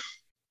and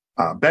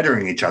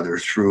bettering each other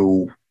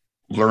through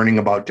learning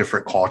about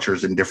different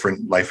cultures and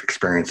different life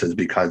experiences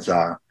because,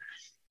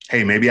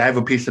 hey, maybe I have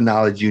a piece of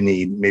knowledge you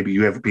need. Maybe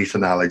you have a piece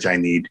of knowledge I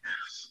need.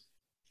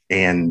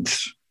 And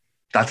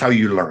that's how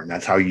you learn.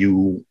 That's how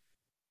you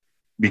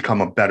become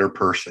a better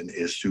person,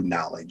 is through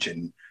knowledge.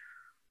 And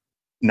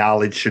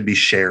knowledge should be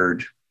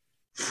shared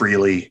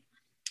freely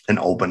and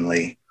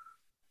openly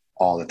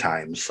all the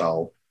time.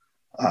 So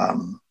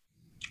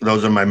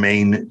those are my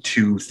main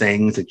two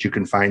things that you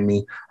can find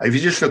me. If you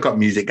just look up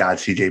Music God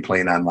CJ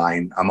Plain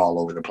online, I'm all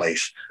over the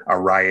place.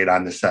 Riot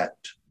on the Set.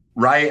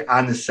 Riot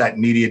on the Set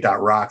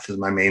media.rocks is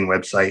my main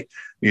website.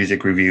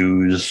 Music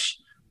reviews,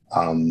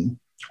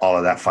 all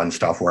of that fun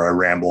stuff where I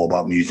ramble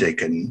about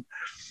music and,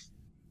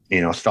 you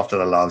know, stuff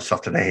that I love,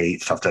 stuff that I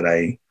hate, stuff that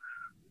I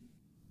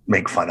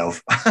make fun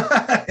of.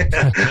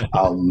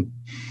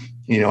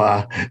 You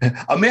know,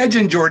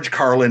 imagine George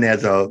Carlin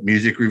as a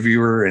music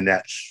reviewer, and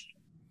that's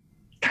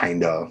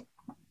kind of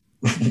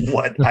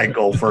what I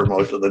go for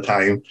most of the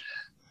time.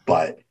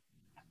 But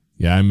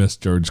yeah, I miss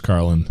George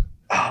Carlin.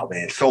 Oh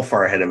man, so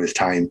far ahead of his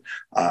time.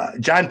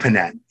 John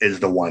Panette is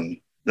the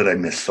one that I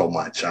miss so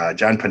much.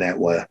 John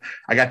Panette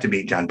I got to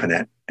meet John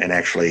Panette and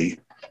actually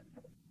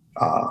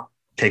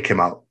take him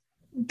out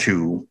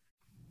to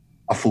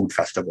a food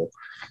festival,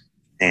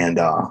 and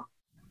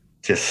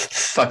just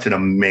such an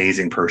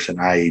amazing person.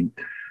 I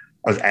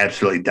was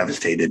absolutely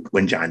devastated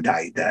when John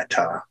died. That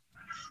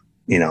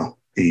you know,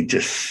 he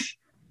just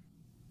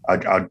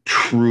a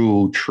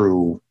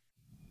true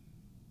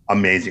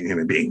amazing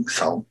human being.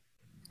 So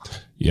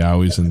yeah, I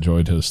always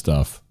enjoyed his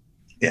stuff.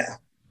 Yeah.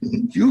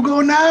 You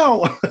go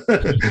now.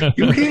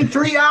 You came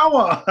 3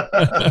 hours.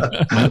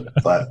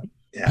 But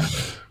yeah,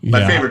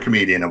 my favorite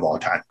comedian of all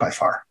time by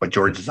far. But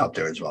George is up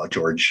there as well.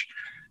 George,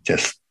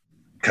 just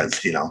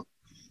because, you know,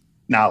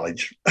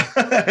 knowledge.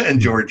 And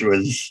George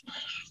was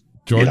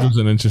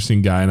an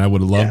interesting guy, and I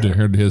would have loved to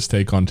hear his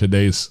take on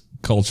today's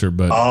culture.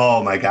 But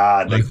oh my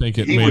God, I think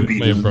he would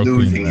be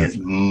losing his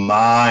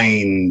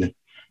mind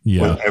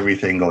with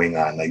everything going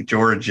on. Like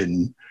George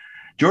and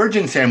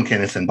Sam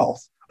Kinison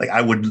both. Like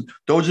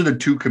those are the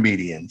two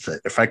comedians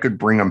that if I could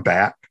bring them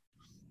back,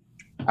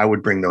 I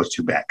would bring those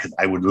two back, because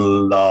I would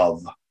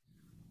love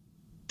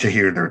to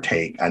hear their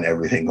take on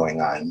everything going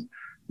on.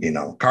 You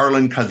know,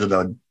 Carlin because of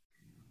the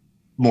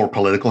more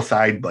political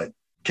side, but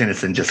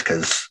Kinison just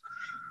because,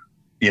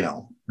 you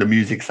know, the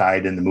music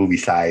side and the movie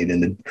side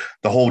and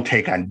the whole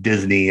take on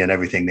Disney and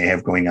everything they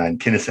have going on.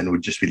 Kinison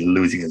would just be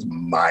losing his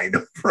mind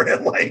over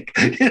it. Like,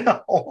 you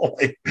know,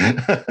 like,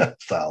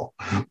 so.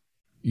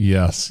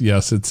 Yes.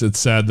 It's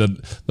sad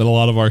that a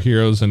lot of our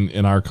heroes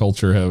in our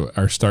culture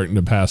are starting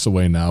to pass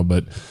away now,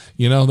 but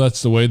you know,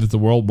 that's the way that the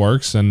world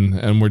works,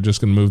 and we're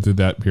just going to move through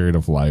that period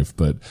of life.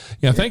 But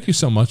yeah, thank you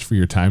so much for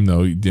your time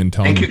though.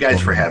 Thank you guys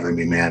for having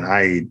me, man.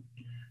 I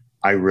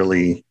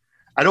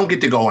don't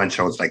get to go on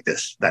shows like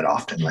this that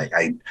often. Like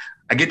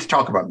I get to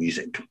talk about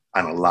music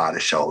on a lot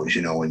of shows,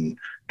 you know, and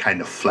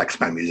kind of flex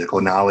my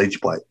musical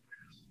knowledge, but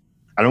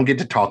I don't get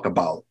to talk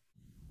about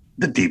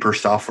the deeper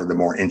stuff or the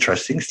more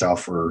interesting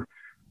stuff or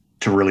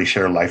to really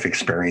share life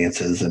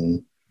experiences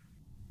and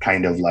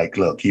kind of like,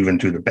 look, even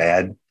through the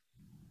bad,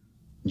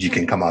 you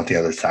can come out the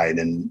other side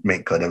and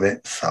make good of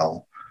it.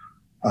 So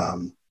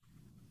I'm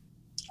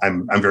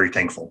very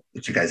thankful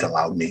that you guys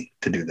allowed me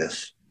to do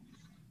this.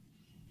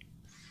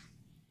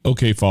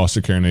 Okay,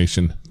 Foster Care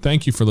Nation,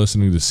 thank you for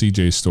listening to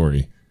CJ's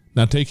story.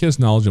 Now take his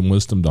knowledge and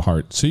wisdom to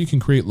heart so you can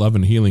create love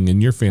and healing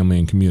in your family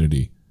and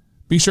community.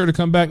 Be sure to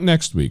come back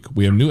next week.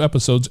 We have new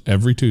episodes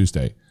every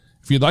Tuesday.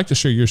 If you'd like to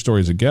share your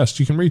story as a guest,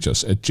 you can reach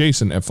us at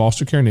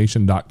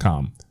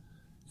jason@fostercarenation.com.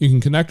 You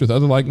can connect with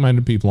other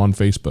like-minded people on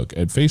Facebook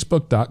at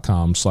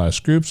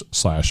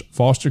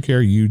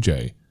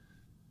facebook.com/groups/fostercareuj.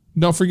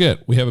 Don't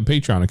forget, we have a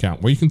Patreon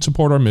account where you can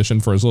support our mission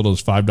for as little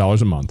as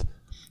 $5 a month.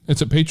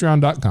 It's at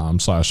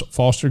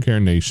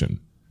patreon.com/fostercarenation.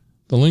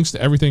 The links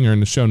to everything are in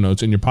the show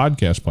notes in your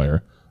podcast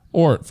player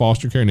or at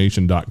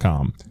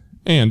fostercarenation.com.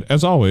 And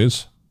as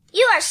always,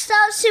 you are so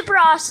super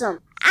awesome.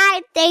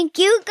 I think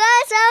you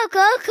guys so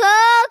cool.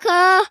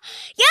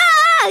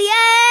 Yeah.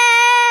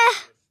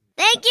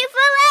 Thank you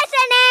for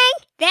listening.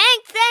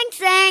 Thanks.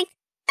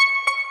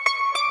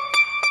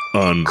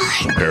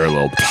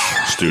 Unparalleled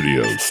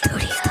Studios.